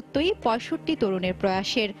দৃঢ় প্রত্যয়ী 65 তরুণের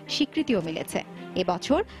প্রয়াসের স্বীকৃতিও মিলেছে।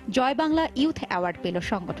 এবছর জয় বাংলা ইয়ুথ অ্যাওয়ার্ড পেল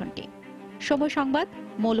সংগঠনটি। সময় সংবাদ,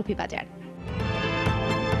 মৌলভীবাজার।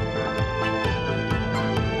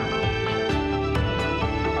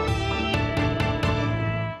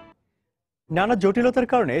 নানা জটিলতার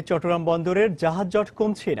কারণে চট্টগ্রাম বন্দরের জাহাজ জট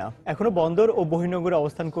কমছে না। এখনো বন্দর ও বহির্নোঙরে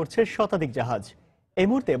অবস্থান করছে শতাধিক জাহাজ। এই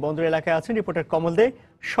মুহূর্তে বন্দর এলাকায় আছেন রিপোর্টার কমল দে।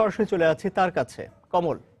 সরাসরি চলে যাচ্ছি তার কাছে।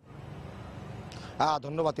 কমল।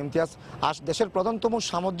 ধন্যবাদ ইমতিয়াজ। আজ দেশের প্রধানতম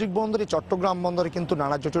সামুদ্রিক বন্দরই চট্টগ্রাম বন্দরে কিন্তু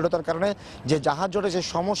নানা জটিলতার কারণে যে জাহাজ জটের যে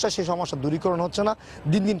সমস্যা, সেই সমস্যা দূরীকরণ হচ্ছে না।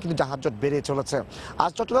 দিন দিন কিন্তু জাহাজ জট বেড়ে চলেছে।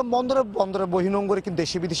 আজ চট্টগ্রাম বন্দরের বহির্নোঙরে কিন্তু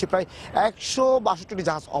দেশি বিদেশি প্রায় 162টি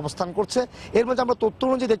জাহাজ অবস্থান করছে। এর মধ্যে আমরা তথ্য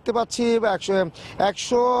অনুযায়ী দেখতে পাচ্ছি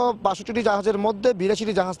 162টি জাহাজের মধ্যে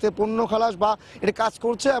 82টি জাহাজ থেকে পণ্য খালাস বা এটা কাজ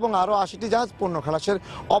করছে এবং আরও 80টি জাহাজ পণ্য খালাসের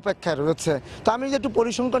অপেক্ষায় রয়েছে। তো আমি যে একটু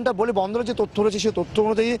পরিসংখ্যানটা বলি, বন্দরের যে তথ্য রয়েছে সেই তথ্য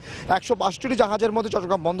অনুযায়ী 162টি জাহাজের মধ্যে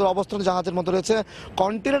চট্টগ্রাম বন্দর অবস্থান জাহাজের মধ্যে রয়েছে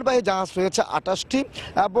কন্টেনারবাহী জাহাজ রয়েছে 28টি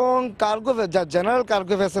এবং কার্গো জেনারেল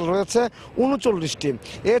কার্গো ভেসেল রয়েছে 39টি।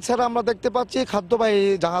 এছাড়া আমরা দেখতে পাচ্ছি খাদ্যবাহী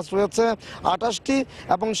জাহাজ রয়েছে 28টি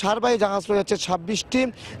এবং সারবাহী জাহাজ রয়েছে 26টি।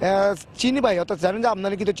 চিনিবাহী অর্থাৎ জানেন যে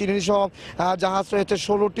আমদানিকৃত চিনি সহ জাহাজ রয়েছে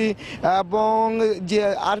 16টি এবং যে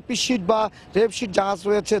আরপি শিট বা রেপ শিট জাহাজ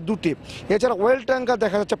রয়েছে 2টি। এছাড়া ওয়েল ট্যাঙ্কার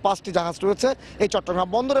দেখা যাচ্ছে 5টি জাহাজ রয়েছে এই চট্টগ্রাম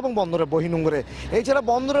বন্দর এবং বন্দরের বহির্নোঙরে। এছাড়া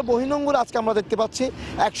বন্দরের বহির্নোঙরে আজকে আমরা দেখতে পাচ্ছি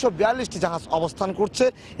 142টি জাহাজ অবস্থান করছে।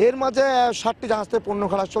 এর মাঝে 60টি জাহাজ থেকে পণ্য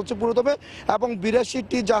খালাস চলছে পুরোদমে এবং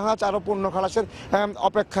 82টি জাহাজ আরও পণ্য খালাসের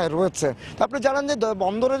অপেক্ষায় রয়েছে। আপনি জানেন যে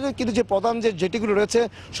বন্দরের কিন্তু যে প্রধান যে জেটিগুলো রয়েছে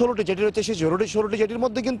 16টি জেটি রয়েছে, সেই 16টি জেটির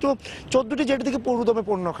মধ্যে কিন্তু 14টি জেটি থেকে পুরোদমে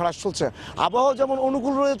পণ্য খালাস চলছে। আবহাওয়া যেমন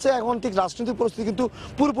অনুকূল রয়েছে, এখন ঠিক রাজনৈতিক পরিস্থিতি কিন্তু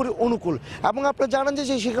পুরোপুরি অনুকূল। এবং আপনি জানেন যে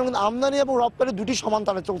সেখানে আমদানি এবং রপ্তানি দুটি সমান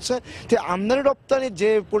তালে চলছে। যে আমদানি রপ্তানির যে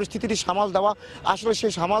পরিস্থিতিটি সামাল দেওয়া, আসলে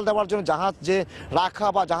সেই সামাল দেওয়ার জন্য জাহাজ যে রাখা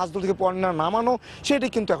বা জাহাজগুলো থেকে পণ্য নামানো সেটি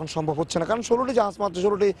কিন্তু এখন সম্ভব হচ্ছে না, কারণ 16টি জাহাজ মাত্র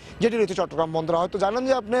 16টি যেটি রয়েছে চট্টগ্রাম বন্দরে। হয়তো জানেন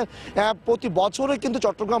যে আপনি প্রতি বছরে কিন্তু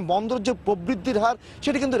চট্টগ্রাম বন্দরের যে প্রবৃদ্ধির হার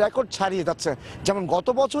সেটি কিন্তু রেকর্ড ছাড়িয়ে যাচ্ছে। যেমন গত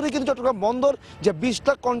বছরে কিন্তু চট্টগ্রাম বন্দর যে 20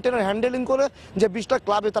 লাখ কন্টেনার হ্যান্ডেলিং করে যে 20 লাখ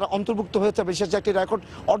ক্লাবে তারা অন্তর্ভুক্ত হয়েছে, বিশেষ একটি রেকর্ড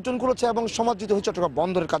অর্জন করেছে এবং সমাদৃত হয়েছে চট্টগ্রাম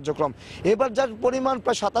বন্দরের কার্যক্রম। এবার যার পরিমাণ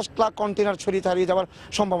প্রায় 27 লাখ কন্টেনার ছড়িয়ে ছাড়িয়ে যাওয়ার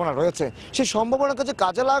সম্ভাবনা রয়েছে। সেই সম্ভাবনাকে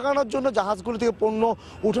কাজে লাগানোর জন্য জাহাজগুলি থেকে পণ্য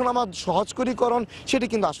উঠানামা সহজকরীকরণ সেটি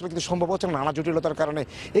কিন্তু আসলে কিন্তু সম্ভব হচ্ছে নানা জটিলতার কারণে।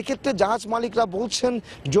 এক্ষেত্রে জাহাজ মালিকরা বলছেন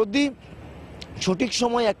যদি সঠিক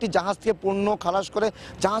সময়ে একটি জাহাজ থেকে পণ্য খালাস করে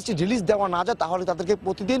জাহাজটি রিলিজ দেওয়া না যায়, তাহলে তাদেরকে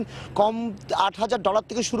প্রতিদিন কম $8,000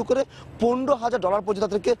 থেকে শুরু করে $15,000 পর্যন্ত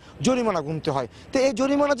তাদেরকে জরিমানা গুনতে হয়। তো এই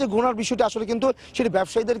জরিমানা যে গুনার বিষয়টি আসলে কিন্তু সেটি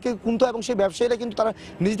ব্যবসায়ীদেরকে গুনতে হয় এবং সেই ব্যবসায়ীরা কিন্তু তারা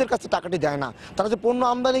নিজেদের কাছ থেকে টাকাটি দেয় না, তারা যে পণ্য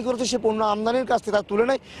আমদানি করেছে সেই পণ্য আমদানির কাছ থেকে তারা তুলে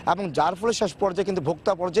নেয় এবং যার ফলে শেষ পর্যায়ে কিন্তু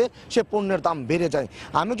ভোক্তা পর্যায়ে সে পণ্যের দাম বেড়ে যায়।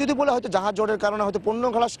 আমি যদি বলে হয়তো জাহাজ জটের কারণে হয়তো পণ্য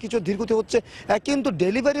খালাস কিছু ধীরগতি হচ্ছে, কিন্তু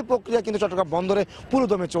ডেলিভারি প্রক্রিয়া কিন্তু চট্টগ্রাম বন্দরে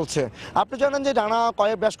পুরোদমে চলছে। আপনি জানেন যে টানা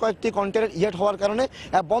বেশ কয়েকটি কন্টেনার ইয়েট হওয়ার কারণে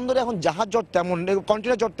বন্দরে এখন জাহাজ জট তেমন নেই,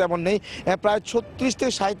 কন্টেনার জট তেমন নেই। প্রায় 36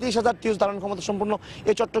 থেকে 37,000 টিউস ধারণ ক্ষমতা সম্পন্ন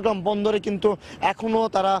এই চট্টগ্রাম বন্দরে কিন্তু এখনও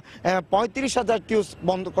তারা 35,000 টিউস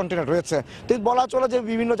কন্টেনার রয়েছে। তো বলা চলে যে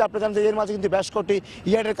বিভিন্ন আপনি জানেন যে এর মাঝে কিন্তু বেশ কয়েকটি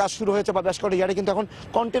ইয়ার্ডের কাজ শুরু হয়েছে বা বেশ কয়েকটি ইয়ার্ডে কিন্তু এখন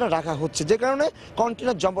কন্টেনার রাখা হচ্ছে, যে কারণে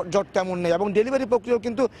কন্টেনার জট তেমন নেই এবং ডেলিভারি প্রক্রিয়াও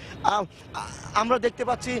কিন্তু আমরা দেখতে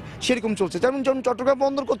পাচ্ছি সেরকম চলছে। যেমন চট্টগ্রাম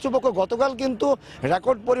বন্দর কর্তৃপক্ষ গতকাল কিন্তু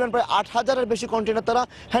রেকর্ড পরিমাণ প্রায় 8,000-এর বেশি কন্টেনার তারা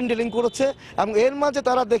হ্যান্ডেলিং করেছে এবং এর মাঝে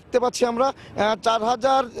তারা দেখতে পাচ্ছি আমরা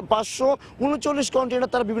 4,539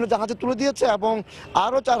 কন্টেনার তারা বিভিন্ন জাহাজে তুলে দিয়েছে এবং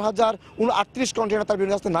আরও 4,038 কন্টেনার তারা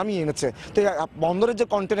বিভিন্ন জাহাজে নামিয়ে এনেছে। তো বন্দরের যে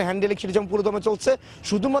কন্টেনার হ্যান্ডেলিং সেটি যেমন পুরোদমে চলছে,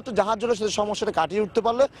 শুধুমাত্র জাহাজ জলের সাথে সমস্যাটা কাটিয়ে উঠতে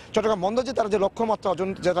পারলে চট্টগ্রাম বন্দর যে তারা যে লক্ষ্যমাত্রা অর্জন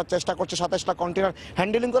যেটা চেষ্টা করছে 27 লাখ কন্টেনার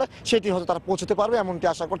হ্যান্ডেলিং করা, সেটি হয়তো তারা পৌঁছতে পারবে এমনটি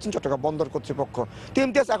আশা করছেন চট্টগ্রাম বন্দর কর্তৃপক্ষ।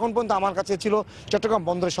 ইমতিয়াজ, এখন পর্যন্ত আমার কাছে ছিল চট্টগ্রাম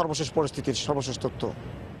বন্দরের সর্বশেষ পরিস্থিতির সর্বশেষ তথ্য।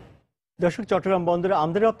 দর্শক, চট্টগ্রাম বন্দরে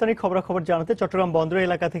আমদানি রপ্তানি খবরাখবর জানাতে চট্টগ্রাম বন্দর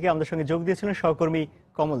এলাকা থেকে আমাদের সঙ্গে যোগ দিয়েছিলেন সহকর্মী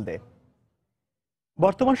কমল দে।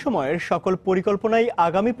 বর্তমান সময়ের সকল পরিকল্পনাই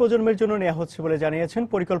আগামী প্রজন্মের জন্য নেওয়া হচ্ছে বলে জানিয়েছেন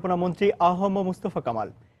পরিকল্পনা মন্ত্রী আহম মুস্তফা কামাল।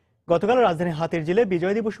 গতকাল রাজধানী হাতিরঝিলে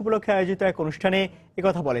বিজয় দিবস উপলক্ষে আয়োজিত এক অনুষ্ঠানে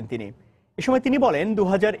একথা বলেন তিনি। এ সময় তিনি বলেন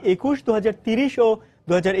 2021, 2030 ও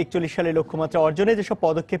 2041 সালে লক্ষ্যমাত্রা অর্জনে যেসব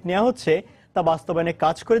পদক্ষেপ নেওয়া হচ্ছে তা বাস্তবায়নে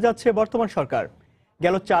কাজ করে যাচ্ছে বর্তমান সরকার।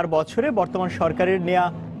 গেল 4 বছরে বর্তমান সরকারের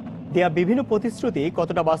দেয়া বিভিন্ন প্রতিশ্রুতি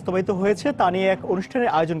কতটা বাস্তবায়িত হয়েছে তা নিয়ে এক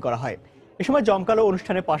অনুষ্ঠানের আয়োজন করা হয়। এ সময় জমকালো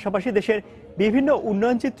অনুষ্ঠানের পাশাপাশি দেশের বিভিন্ন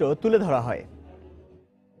উন্নয়ন চিত্র তুলে ধরা হয়।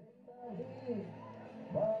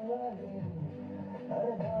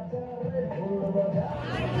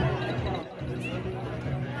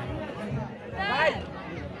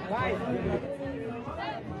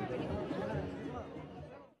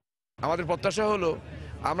 আমাদের প্রত্যাশা হলো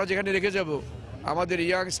আমরা যেখানে রেখে যাব আমাদের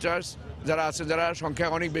ইয়াংস্টার্স যারা আছে, যারা সংখ্যা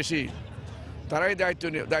অনেক বেশি, তারাই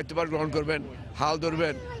দায়িত্বভার গ্রহণ করবেন, হাল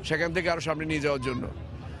ধরবেন সেখান থেকে আরও সামনে নিয়ে যাওয়ার জন্য।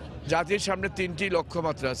 জাতির সামনে 3টি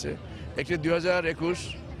লক্ষ্যমাত্রা আছে, একটি 2021,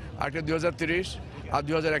 আরেকটি 2030 আর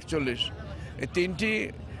 2041। এই 3টি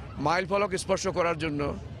মাইল ফলক স্পর্শ করার জন্য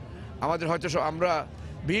আমাদের হয়তো আমরা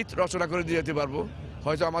ভিত রচনা করে দিয়ে যেতে পারবো,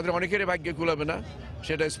 হয়তো আমাদের অনেকেরই ভাগ্যে কুলাবে না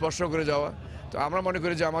সেটা স্পর্শ করে যাওয়া। তো আমরা মনে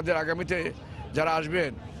করি যে আমাদের আগামীতে যারা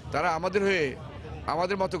আসবেন তারা আমাদের হয়ে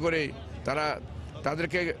আমাদের মতো করে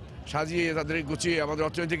তাদেরকে সাজিয়ে তাদের গুছিয়ে আমাদের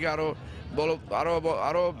অর্থনীতিকে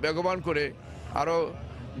আরও বেগবান করে আরও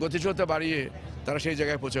গতিশীলতা বাড়িয়ে তারা সেই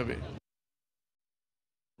জায়গায় পৌঁছাবে।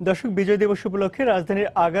 দর্শক, বিজয় দিবস উপলক্ষে রাজধানীর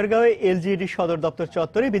আগারগাঁওয়ে এলজিইডি সদর দপ্তর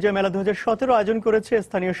চত্বরে বিজয় মেলা 2017 আয়োজন করেছে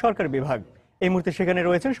স্থানীয় সরকার বিভাগ। এই মুহূর্তে সেখানে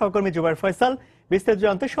রয়েছেন সহকর্মী জুবাইর ফয়সাল। বিস্তারিত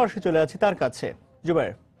জানতে সরাসরি চলে যাচ্ছি তার কাছে।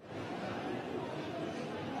 জুবাইর।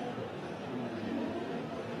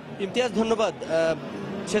 ইমতিয়াজ, ধন্যবাদ।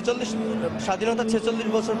 স্বাধীনতা 46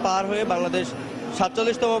 বছর পার হয়ে বাংলাদেশ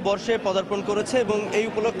 47তম বর্ষে পদার্পণ করেছে এবং এই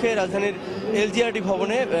উপলক্ষে রাজধানীর এলজিআরডি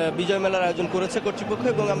ভবনে বিজয় মেলার আয়োজন করেছে কর্তৃপক্ষ।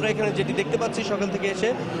 এবং আমরা এখানে যেটি দেখতে পাচ্ছি, সকাল থেকে এসে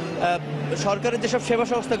সরকারের যেসব সেবা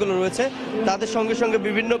সংস্থাগুলো রয়েছে তাদের সঙ্গে সঙ্গে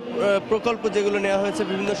বিভিন্ন প্রকল্প যেগুলো নেওয়া হয়েছে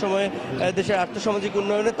বিভিন্ন সময়ে দেশের আর্থসামাজিক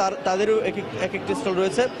উন্নয়নে তাদেরও এক একটি স্টল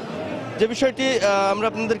রয়েছে। যে বিষয়টি আমরা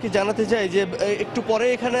আপনাদেরকে জানাতে চাই যে একটু পরে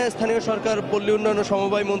এখানে স্থানীয় সরকার পল্লী উন্নয়ন ও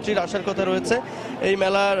সমবায় মন্ত্রীর আসার কথা রয়েছে। এই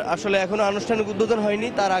মেলার আসলে এখনো আনুষ্ঠানিক উদ্বোধন হয়নি,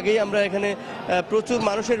 তার আগেই আমরা এখানে প্রচুর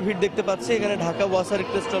মানুষের ভিড় দেখতে পাচ্ছি। এখানে ঢাকা ওয়াসার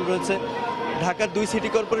একটা স্টল রয়েছে, ঢাকার 2 সিটি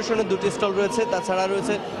কর্পোরেশনের 2টি স্টল রয়েছে, তাছাড়া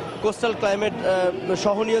রয়েছে কোস্টাল ক্লাইমেট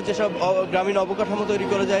সহনীয় যেসব গ্রামীণ অবকাঠামো তৈরি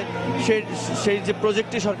করা যায় সেই যে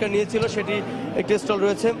প্রজেক্টটি সরকার নিয়েছিল সেটি একটি স্টল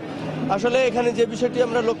রয়েছে। আসলে এখানে যে বিষয়টি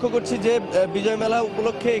আমরা লক্ষ্য করছি যে বিজয় মেলা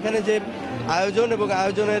উপলক্ষে এখানে যে আয়োজন এবং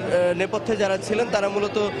আয়োজনের নেপথ্যে যারা ছিলেন তারা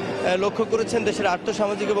মূলত লক্ষ্য করেছেন দেশের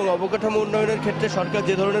আর্থসামাজিক এবং অবকাঠামো উন্নয়নের ক্ষেত্রে সরকার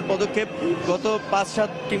যে ধরনের পদক্ষেপ গত 5-7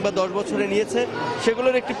 কিংবা 10 বছরে নিয়েছে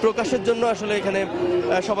সেগুলোর একটি প্রকাশের জন্য আসলে এখানে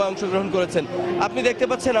সবাই অংশগ্রহণ করেছেন। আপনি দেখতে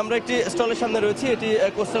পাচ্ছেন আমরা একটি স্টলের সামনে রয়েছি, এটি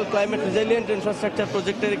কোস্টাল ক্লাইমেট রেজিলিয়েন্ট ইনফ্রাস্ট্রাকচার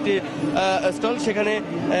প্রজেক্টের একটি স্টল।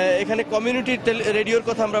 এখানে কমিউনিটি রেডিওর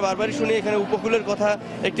কথা আমরা বারবারই শুনি, এখানে উপকূলের কথা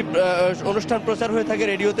একটি অনুষ্ঠান প্রচার হয়ে থাকে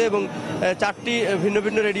রেডিওতে এবং 4টি ভিন্ন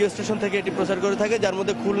ভিন্ন রেডিও স্টেশন থেকে এটি প্রচার করে থাকে, যার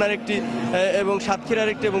মধ্যে খুলনার একটি এবং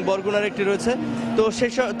সাতক্ষীরার একটি এবং বরগুনার একটি রয়েছে। তো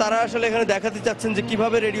তারা আসলে এখানে দেখাতে চাচ্ছেন যে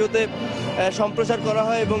কিভাবে রেডিওতে সম্প্রচার করা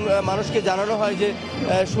হয় এবং মানুষকে জানানো হয় যে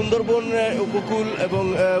সুন্দরবন উপকূল এবং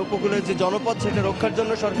উপকূলের যে জনপদ সেটা রক্ষার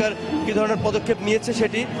জন্য সরকার কী ধরনের পদক্ষেপ নিয়েছে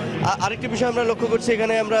সেটি। আরেকটি বিষয় আমরা লক্ষ্য করছি,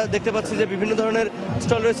 এখানে আমরা দেখতে পাচ্ছি যে বিভিন্ন ধরনের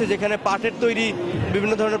স্টল রয়েছে যেখানে পাটের তৈরি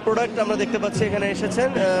বিভিন্ন ধরনের প্রোডাক্ট আমরা দেখতে পাচ্ছি এখানে এসেছেন,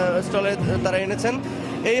 স্টলে তারা এনেছেন।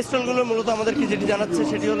 এই স্টলগুলো মূলত আমাদেরকে যেটি জানাচ্ছে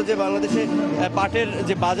সেটি হলো যে বাংলাদেশে পাটের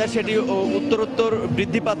যে বাজার সেটি উত্তরোত্তর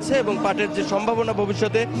বৃদ্ধি পাচ্ছে এবং পাটের যে সম্ভাবনা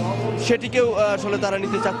ভবিষ্যতে সেটিকেও আসলে তারা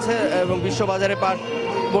নিতে চাচ্ছে এবং বিশ্ববাজারে পাট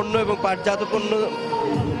পণ্য এবং পাটজাত পণ্য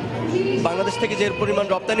বাংলাদেশ থেকে যে পরিমাণ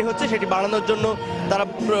রপ্তানি হচ্ছে সেটি বাড়ানোর জন্য তারা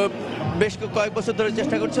বেশ কয়েক বছর ধরে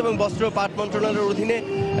চেষ্টা করছে এবং বস্ত্র পাট মন্ত্রণালয়ের অধীনে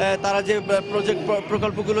তারা যে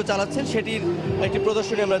প্রকল্পগুলো চালাচ্ছেন সেটির একটি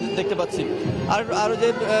প্রদর্শনী আমরা দেখতে পাচ্ছি। আরও যে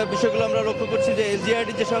বিষয়গুলো আমরা লক্ষ্য করছি যে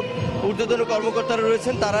এলজিআরডি যেসব ঊর্ধ্বতন কর্মকর্তারা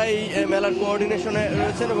রয়েছেন তারা এই মেলার কোঅর্ডিনেশনে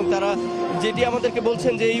রয়েছেন এবং তারা যেটি আমাদেরকে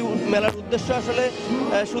বলছেন যে এই মেলার উদ্দেশ্য আসলে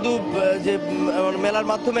শুধু যে মেলার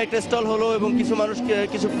মাধ্যমে একটা স্টল হলো এবং কিছু মানুষ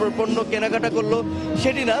কিছু পণ্য কেনাকাটা করলো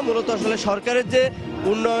সেটি না, মূলত আসলে সরকারের যে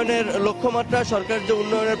উন্নয়নের লক্ষ্যমাত্রা, সরকারের যে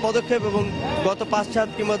উন্নয়নের পদক্ষেপ এবং গত 5-7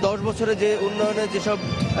 কিংবা 10 বছরে যে উন্নয়নের যেসব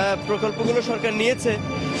প্রকল্পগুলো সরকার নিয়েছে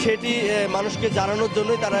সেটি মানুষকে জানানোর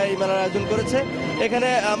জন্যই তারা এই মেলার আয়োজন করেছে। এখানে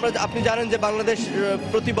আপনি জানেন যে বাংলাদেশ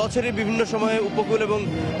প্রতি বছরই বিভিন্ন সময়ে উপকূল এবং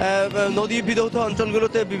নদী বিধৌত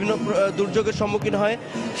অঞ্চলগুলোতে বিভিন্ন দুর্যোগের সম্মুখীন হয়।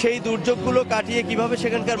 সেই দুর্যোগগুলো কাটিয়ে কিভাবে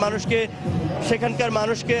সেখানকার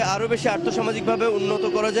মানুষকে আরও বেশি আর্থসামাজিকভাবে উন্নত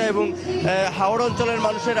করা যায় এবং হাওড় অঞ্চলের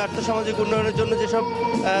মানুষের আর্থসামাজিক উন্নয়নের জন্য যেসব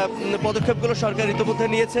পদক্ষেপগুলো সরকার ইতিমধ্যে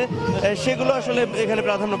নিয়েছে সেগুলো আসলে এখানে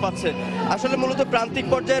প্রাধান্য পাচ্ছে। আসলে মূলত প্রান্তিক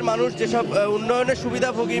পর্যায়ের মানুষ যেসব উন্নয়নের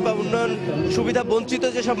সুবিধাভোগী বা উন্নয়ন সুবিধা বঞ্চিত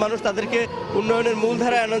যেসব মানুষ তাদেরকে উন্নয়নের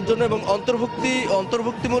মূলধারায় আনার জন্য এবং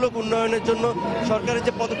অন্তর্ভুক্তিমূলক উন্নয়নের জন্য সরকারের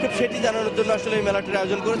যে পদক্ষেপ সেটি জানানোর জন্য আসলে এই মেলাটির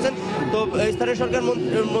আয়োজন করেছেন। তো স্থানীয় সরকার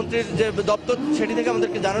মন্ত্রীর যে দপ্তর সেটি থেকে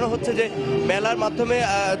আমাদেরকে জানানো হচ্ছে যে মেলার মাধ্যমে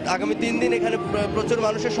আগামী 3 দিন এখানে প্রচুর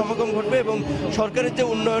মানুষের সমাগম ঘটবে এবং সরকারের যে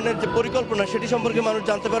উন্নয়নের যে পরিকল্পনা সেটি সম্পর্কে মানুষ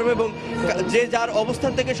জানতে পারবে এবং যে যার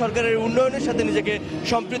অবস্থান থেকে সরকারের উন্নয়নের সাথে নিজেকে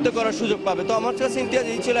সম্পৃক্ত করার সুযোগ পাবে। তো আমার কাছে ইমতিয়াজ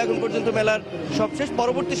এই ছিল এখন পর্যন্ত মেলার সবশেষ।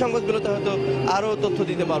 পরবর্তী সংবাদগুলোতে হয়তো আরও তথ্য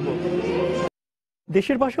দিতে পারবো।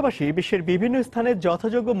 দেশের পাশাপাশি বিশ্বের বিভিন্ন স্থানে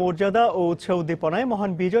যথাযোগ্য মর্যাদা ও উৎসাহ উদ্দীপনায়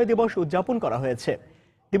মহান বিজয় দিবস উদযাপন করা হয়েছে।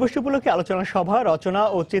 দিবসটি উপলক্ষে আলোচনা সভা, রচনা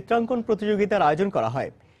ও চিত্রাঙ্কন প্রতিযোগিতার আয়োজন করা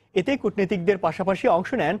হয়। এতে কূটনীতিকদের পাশাপাশি অংশ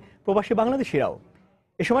নেন প্রবাসী বাংলাদেশিরাও।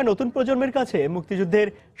 এ সময় নতুন প্রজন্মের কাছে মুক্তিযুদ্ধের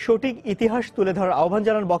সঠিক ইতিহাস তুলে ধরার আহ্বান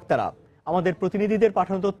জানান বক্তারা। আমাদের প্রতিনিধিদের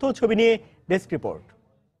পাঠানো তথ্য ও ছবি নিয়ে ডেস্ক রিপোর্ট।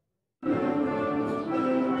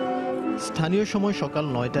 স্থানীয় সময় সকাল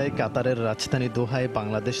 9টায় কাতারের রাজধানী দোহায়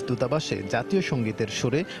বাংলাদেশ দূতাবাসে জাতীয় সঙ্গীতের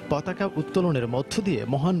সুরে পতাকা উত্তোলনের মধ্য দিয়ে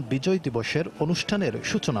মহান বিজয় দিবসের অনুষ্ঠানের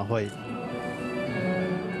সূচনা হয়।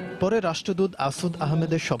 পরে রাষ্ট্রদূত আসুদ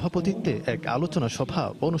আহমেদের সভাপতিত্বে এক আলোচনা সভা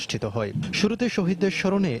অনুষ্ঠিত হয়। শুরুতে শহীদদের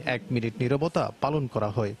স্মরণে 1 মিনিট নীরবতা পালন করা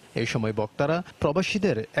হয়। এই সময় বক্তারা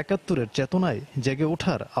প্রবাসীদের ৭১-এর চেতনায় জেগে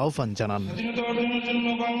ওঠার আহ্বান জানান।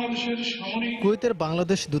 কুয়েতের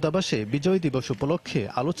বাংলাদেশ দূতাবাসে বিজয় দিবস উপলক্ষে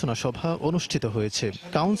আলোচনা সভা অনুষ্ঠিত হয়েছে।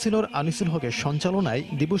 কাউন্সিলর আনিসুল হকের সঞ্চালনায়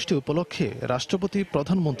দিবসটি উপলক্ষে রাষ্ট্রপতি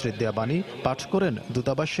প্রধানমন্ত্রীর দেয়া বাণী পাঠ করেন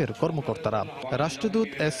দূতাবাসের কর্মকর্তারা। রাষ্ট্রদূত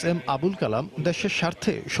SM আবুল কালাম দেশের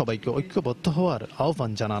স্বার্থে সবাইকে ঐক্যবদ্ধ হওয়ার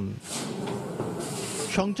আহ্বান জানান।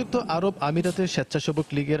 সংযুক্ত আরব আমিরাতের স্বেচ্ছাসেবক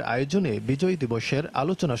লীগের আয়োজনে বিজয় দিবসের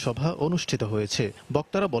আলোচনা সভা অনুষ্ঠিত হয়েছে।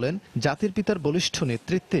 বক্তারা বলেন, জাতির পিতার বলিষ্ঠ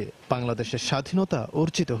নেতৃত্বে বাংলাদেশের স্বাধীনতা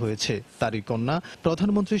অর্জিত হয়েছে। তারই কন্যা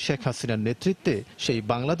প্রধানমন্ত্রী শেখ হাসিনার নেতৃত্বে সেই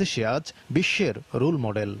বাংলাদেশই আজ বিশ্বের রোল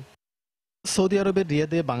মডেল। সৌদি আরবের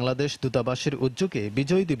রিয়াদে বাংলাদেশ দূতাবাসের উদ্যোগে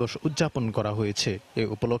বিজয় দিবস উদযাপন করা হয়েছে। এ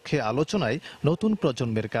উপলক্ষে আলোচনায় নতুন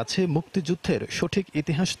প্রজন্মের কাছে মুক্তিযুদ্ধের সঠিক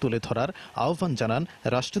ইতিহাস তুলে ধরার আহ্বান জানান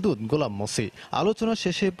রাষ্ট্রদূত গোলাম মসি। আলোচনা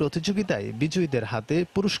শেষে প্রতিযোগিতায় বিজয়ীদের হাতে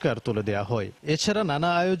পুরস্কার তুলে দেওয়া হয়। এছাড়া নানা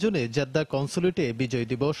আয়োজনে জেদ্দা কনসুলেটে বিজয়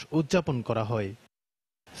দিবস উদযাপন করা হয়।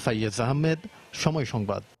 ফাইয়াজ আহমেদ, সময়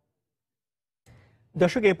সংবাদ।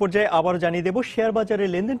 দর্শক, এ পর্যায়ে আবারও জানিয়ে দেব শেয়ার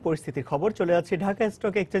বাজারের লেনদেন পরিস্থিতির খবর। চলে যাচ্ছে ঢাকা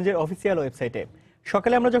স্টক এক্সচেঞ্জের অফিসিয়াল ওয়েবসাইটে।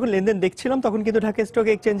 সকালে আমরা যখন লেনদেন দেখছিলাম তখন কিন্তু ঢাকা স্টক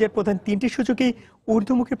এক্সচেঞ্জের প্রধান তিনটি সূচকই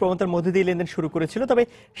ঊর্ধ্বমুখী প্রবণতার মধ্যে দিয়ে লেনদেন শুরু করেছিল, তবে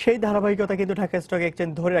সেই ধারাবাহিকতা কিন্তু ঢাকা স্টক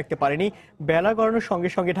এক্সচেঞ্জ ধরে রাখতে পারেনি। বেলা গড়ানোর সঙ্গে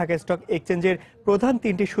সঙ্গে ঢাকা স্টক এক্সচেঞ্জের প্রধান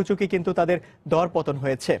তিনটি সূচকই কিন্তু তাদের দর পতন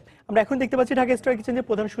হয়েছে। আমরা এখন দেখতে পাচ্ছি ঢাকা স্টক এক্সচেঞ্জের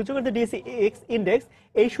প্রধান সূচক অর্থাৎ ডিএসই এক্স ইন্ডেক্স,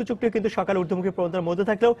 এই সূচকটিও কিন্তু সকালে ঊর্ধ্বমুখী প্রবণতার মধ্যে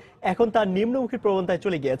থাকলেও এখন তার নিম্নমুখী প্রবণতায়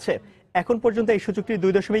চলে গিয়েছে। এখন পর্যন্ত এই সূচকটি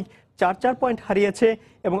 2.44 পয়েন্ট হারিয়েছে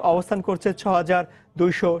এবং অবস্থান করছে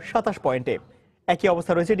 6227 পয়েন্টে। একই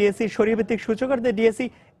অবস্থা রয়েছে ডিএসসি সরিভিত্তিক সূচক অর্থাৎ ডিএসসি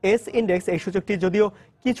এস ইন্ডেক্স, এই সূচকটি যদিও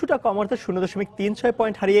কিছুটা কম অর্থাৎ 0.36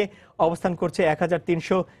 পয়েন্ট হারিয়ে অবস্থান করছে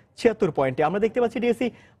 1376 পয়েন্টে। আমরা দেখতে পাচ্ছি ডিএসসি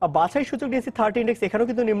বাছাই সূচক ডিএসসি 30 ইন্ডেক্স, এখানেও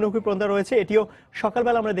কিন্তু নিম্নমুখী প্রবণতা রয়েছে। এটিও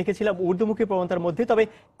সকালবেলা আমরা দেখেছিলাম ঊর্ধ্বমুখী প্রবণতার মধ্যে, তবে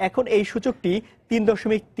এখন এই সূচকটি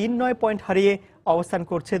 3.39 পয়েন্ট হারিয়ে অবস্থান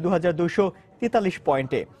করছে 2243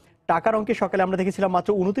 পয়েন্টে। টাকার অঙ্কে সকালে আমরা দেখেছিলাম মাত্র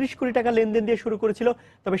 29 কোটি টাকা লেনদেন দিয়ে শুরু করেছিল,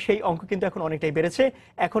 তবে সেই অঙ্ক কিন্তু এখন অনেকটাই বেড়েছে।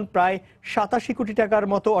 এখন প্রায় 87 কোটি টাকার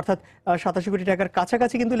মতো অর্থাৎ 87 কোটি টাকার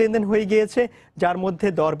কাছাকাছি কিন্তু লেনদেন হয়ে গিয়েছে, যার মধ্যে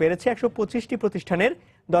দর বেড়েছে 125টি প্রতিষ্ঠানের,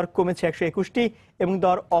 দর কমেছে 121টি এবং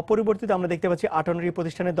দর অপরিবর্তিত আমরা দেখতে পাচ্ছি 58টি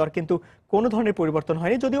প্রতিষ্ঠানের দর কিন্তু কোনো ধরনের পরিবর্তন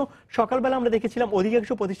হয়নি। যদিও সকালবেলা আমরা দেখেছিলাম অধিকাংশ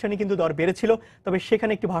প্রতিষ্ঠানে কিন্তু দর বেড়েছিল, তবে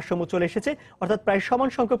সেখানে একটি ভারসাম্য চলে এসেছে, অর্থাৎ প্রায় সমান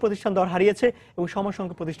সংখ্যক প্রতিষ্ঠান দর হারিয়েছে এবং সমান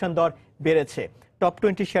সংখ্যক প্রতিষ্ঠান দর বেড়েছে। টপ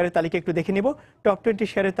 20 শেয়ারের তালিকা একটু দেখে নিব। টপ 20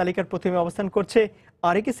 শেয়ারের তালিকার প্রথমে অবস্থান করছে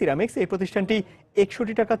আরএকে সিরামিক্স। এই প্রতিষ্ঠানটি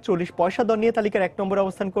 61 টাকা 40 পয়সা দর নিয়ে তালিকার 1 নম্বরে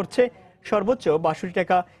অবস্থান করছে। সর্বোচ্চ 62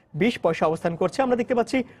 টাকা 20 পয়সা অবস্থান করছে। আমরা দেখতে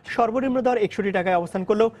পাচ্ছি সর্বনিম্ন দর 61 টাকায় অবস্থান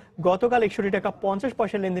করলেও গতকাল 61 টাকা 50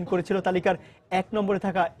 পয়সা লেনদেন করেছিল তালিকার 1 নম্বরে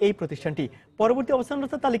থাকা এই প্রতিষ্ঠানটি। পরবর্তী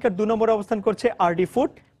অবস্থানরত তালিকার 2 নম্বরে অবস্থান করছে আরডি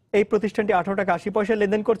ফুড। এই প্রতিষ্ঠানটি 18 টাকা 80 পয়সা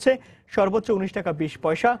লেনদেন করছে, সর্বোচ্চ 19 টাকা 20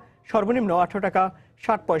 পয়সা, সর্বনিম্ন 18 টাকা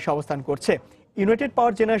 60 পয়সা অবস্থান করছে। ইউনাইটেড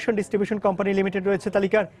পাওয়ার জেনারেশন ডিস্ট্রিবিউশন কোম্পানি লিমিটেড রয়েছে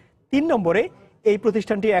তালিকার 3 নম্বরে। এই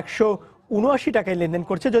প্রতিষ্ঠানটি 179 টাকায় লেনদেন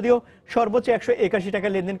করছে, যদিও সর্বোচ্চ 181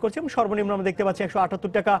 টাকায় লেনদেন করছে এবং সর্বনিম্ন আমরা দেখতে পাচ্ছি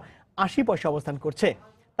 178 টাকা 80 পয়সা অবস্থান করছে।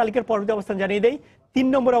 তালিকার পরবর্তী অবস্থান জানিয়ে দেই। 3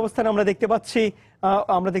 নম্বর অবস্থান আমরা দেখতে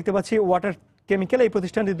পাচ্ছি ওয়াটার কেমিক্যাল। এই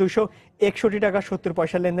প্রতিষ্ঠানটি 261 টাকা 70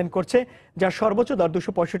 পয়সা লেনদেন করছে, যার সর্বোচ্চ দর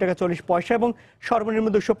 265 টাকা 40 পয়সা এবং সর্বনিম্ন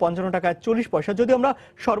 255 টাকা 40 পয়সা। যদিও আমরা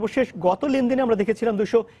সর্বশেষ গত লেনদেনে আমরা দেখেছিলাম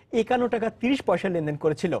 251 টাকা 30 পয়সা লেনদেন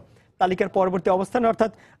করেছিল। তালিকার পরবর্তী অবস্থান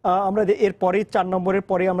অর্থাৎ আমরা এর পরে 4 নম্বরের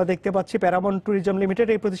পরে আমরা দেখতে পাচ্ছি প্যারামন ট্যুরিজম লিমিটেড।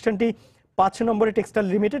 এই প্রতিষ্ঠানটি 5 নম্বরে টেক্সটাইল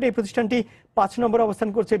লিমিটেড। এই প্রতিষ্ঠানটি 5 নম্বরে অবস্থান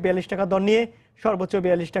করছে 42 টাকা দর নিয়ে, সর্বোচ্চ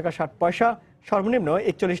 42 টাকা 60 পয়সা, সর্বনিম্ন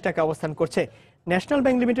 41 টাকা অবস্থান করছে। ন্যাশনাল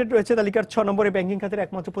ব্যাংক লিমিটেড রয়েছে তালিকার 6 নম্বরে, ব্যাংকিং খাতের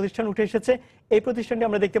একমাত্র প্রতিষ্ঠান উঠে এসেছে। এই প্রতিষ্ঠানটি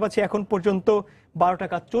আমরা দেখতে পাচ্ছি এখন পর্যন্ত 12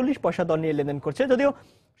 টাকা 40 পয়সা দর নিয়ে লেনদেন করছে, যদিও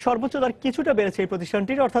সর্বোচ্চ দর কিছুটা বেড়েছে এই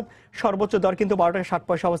প্রতিষ্ঠানটির, অর্থাৎ সর্বোচ্চ দর কিন্তু 12 টাকা 60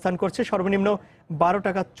 পয়সা অবস্থান করছে, সর্বনিম্ন 12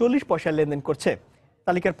 টাকা 40 পয়সা লেনদেন করছে।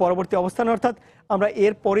 তালিকার পরবর্তী অবস্থান অর্থাৎ আমরা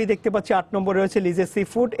এর পরেই দেখতে পাচ্ছি 8 নম্বরে রয়েছে লিজে সি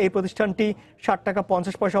ফুড। এই প্রতিষ্ঠানটি 60 টাকা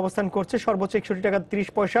 50 পয়সা অবস্থান করছে, সর্বোচ্চ 61 টাকা 30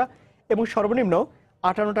 পয়সা এবং সর্বনিম্ন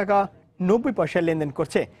 58 টাকা 90 পয়সা লেনদেন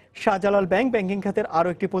করছে। শাহজালাল ব্যাংক ব্যাংকিং খাতের আরও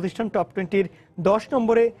একটি প্রতিষ্ঠান টপ 20-র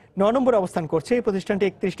 9 নম্বরে অবস্থান করছে। এই প্রতিষ্ঠানটি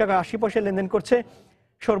 31 টাকা 80 পয়সা লেনদেন করছে,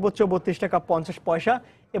 সর্বোচ্চ 32 টাকা 50 পয়সা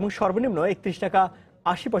এবং সর্বনিম্ন 31 টাকা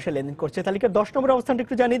 80 পয়সা লেনদেন করছে। তালিকার 10 নম্বর অবস্থানটি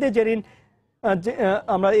একটু জানিয়ে দেয় জেরিন।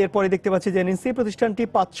 আমরা এরপরে দেখতে পাচ্ছি জেনিনসি প্রতিষ্ঠানটি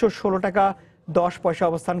 516 টাকা 10 পয়সা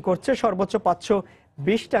অবস্থান করছে, সর্বোচ্চ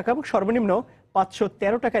 520 টাকা এবং সর্বনিম্ন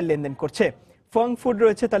 513 টাকায় লেনদেন করছে। ফং ফুড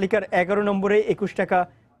রয়েছে তালিকার 11 নম্বরে 21 টাকা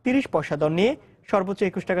 30 পয়সা দর নিয়ে, সর্বোচ্চ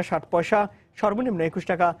 21 টাকা 60 পয়সা, সর্বনিম্ন 21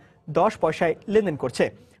 টাকা 10 পয়সায় লেনদেন করছে।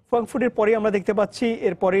 ফং ফুডের পরে আমরা দেখতে পাচ্ছি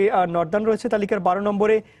এরপরে নর্দার্ন রয়েছে তালিকার 12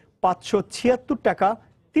 নম্বরে 576 টাকা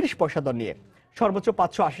 30 পয়সা দর নিয়ে, সর্বোচ্চ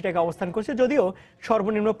 580 টাকা অবস্থান করছে, যদিও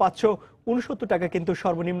সর্বনিম্ন 569 টাকা কিন্তু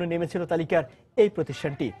সর্বনিম্ন নেমেছিল তালিকার এই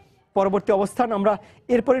প্রতিষ্ঠানটি। পরবর্তী অবস্থান আমরা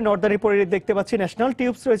এরপরে নর্দার্নের পরে দেখতে পাচ্ছি ন্যাশনাল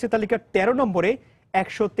টিউবস রয়েছে তালিকার 13 নম্বরে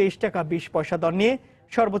 123 টাকা 20 পয়সা দর নিয়ে,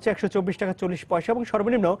 সর্বোচ্চ 124 টাকা 40 পয়সা এবং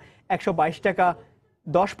সর্বনিম্ন 122 টাকা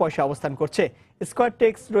 10 পয়সা অবস্থান করছে। স্কয়ার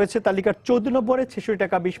টেক্স রয়েছে তালিকার 14 নম্বরে 66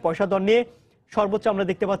 টাকা 20 পয়সা দর নিয়ে, সর্বোচ্চ আমরা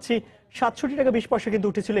দেখতে পাচ্ছি 67 টাকা 20 পয়সা কিন্তু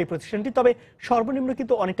উঠেছিল এই প্রতিষ্ঠানটি, তবে সর্বনিম্ন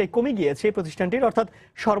কিন্তু অনেকটাই কমে গিয়েছে এই প্রতিষ্ঠানটির, অর্থাৎ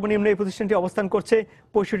সর্বনিম্ন এই প্রতিষ্ঠানটি অবস্থান করছে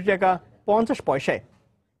 65 টাকা 50 পয়সায়।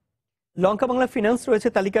 লঙ্কা বাংলা ফিন্যান্স রয়েছে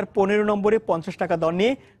তালিকার 15 নম্বরে 50 টাকা দর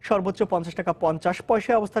নিয়ে, সর্বোচ্চ 50 টাকা 50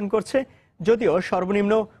 পয়সায় অবস্থান করছে। যদিও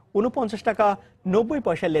সর্বনিম্ন 49 টাকা 90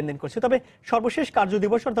 পয়সায় লেনদেন করছে। তবে সর্বশেষ কার্য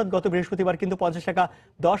দিবস অর্থাৎ গত বৃহস্পতিবার কিন্তু 50 টাকা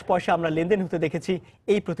 10 পয়সা আমরা লেনদেন হতে দেখেছি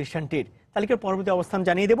এই প্রতিষ্ঠানটির। তালিকার পরবর্তী অবস্থান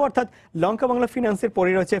জানিয়ে দেব, অর্থাৎ লঙ্কা বাংলা ফিন্যান্সের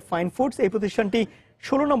পরে রয়েছে ফাইন ফুডস। এই প্রতিষ্ঠানটি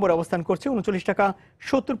 16 নম্বরে অবস্থান করছে 39 টাকা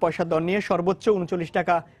 70 পয়সা দর নিয়ে, সর্বোচ্চ 39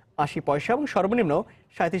 টাকা 80 পয়সা এবং সর্বনিম্ন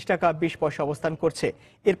 37 টাকা 20 পয়সা অবস্থান করছে।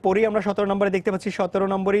 এরপরেই আমরা 17 নম্বরে দেখতে পাচ্ছি, 17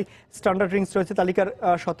 নম্বরেই স্ট্যান্ডার্ড ড্রিঙ্কস রয়েছে তালিকার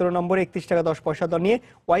 17 নম্বরে 31 টাকা 10 পয়সা দর নিয়ে,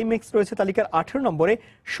 ওয়াই মিক্স রয়েছে তালিকার 18 নম্বরে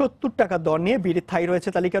 70 টাকা দর নিয়ে, বিড়ি থাই রয়েছে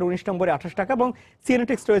তালিকার 19 নম্বরে 28 টাকা এবং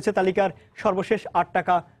সিএনএটিক্স রয়েছে তালিকার সর্বশেষ 8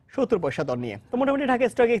 টাকা 70 পয়সা দর নিয়ে। তো মোটামুটি ঢাকা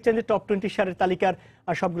স্টক এক্সচেঞ্জের টপ 20 শেয়ারের তালিকার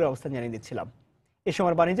সবগুলোর অবস্থান জানিয়ে দিচ্ছিলাম। এই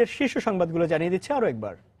সময় বাণিজ্যের শীর্ষ সংবাদগুলো জানিয়ে দিচ্ছে আরো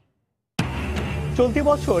একবার। চলতি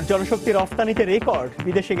বছর জনশক্তি রফতানিতে রেকর্ড,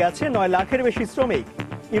 বিদেশে গেছে 9 লাখের বেশি শ্রমিক।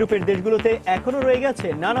 ইউরোপের দেশগুলোতে এখনো রয়ে গেছে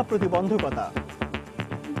নানা প্রতিবন্ধকতা।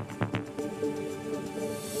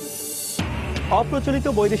 অপ্রচলিত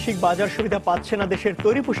বৈদেশিক বাজার সুবিধা পাচ্ছে না দেশের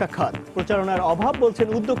তৈরি পোশাক খাত, প্রচারণার অভাব বলছেন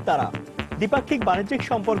উদ্যোক্তারা। দ্বিপাক্ষিক বাণিজ্যিক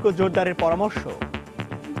সম্পর্ক জোরদারের পরামর্শ।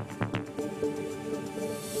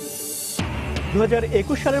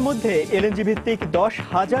 2021 সালের মধ্যে এলএনজি ভিত্তিক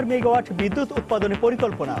 10,000 মেগাওয়াট বিদ্যুৎ উৎপাদনের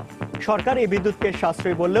পরিকল্পনা। সরকার এই বিদ্যুৎকে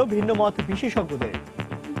সাশ্রয়ী বললেও ভিন্ন মত বিশেষজ্ঞদের।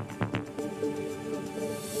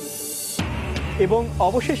 এবং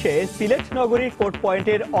অবশেষে সিলেট নগরীর কোর্ট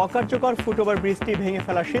পয়েন্টের অকার্যকর ফুটওভার ব্রিজটি ভেঙে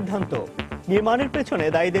ফেলার সিদ্ধান্ত। নির্মাণের পেছনে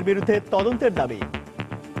দায়ীদের বিরুদ্ধে তদন্তের দাবি।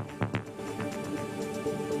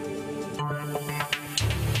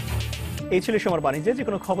 এই ছিল সময় বাণিজ্যে। যে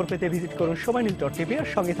কোনো খবর পেতে ভিজিট করুন সময়নিউজ.টিভি আর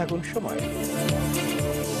সঙ্গে থাকুন সময়।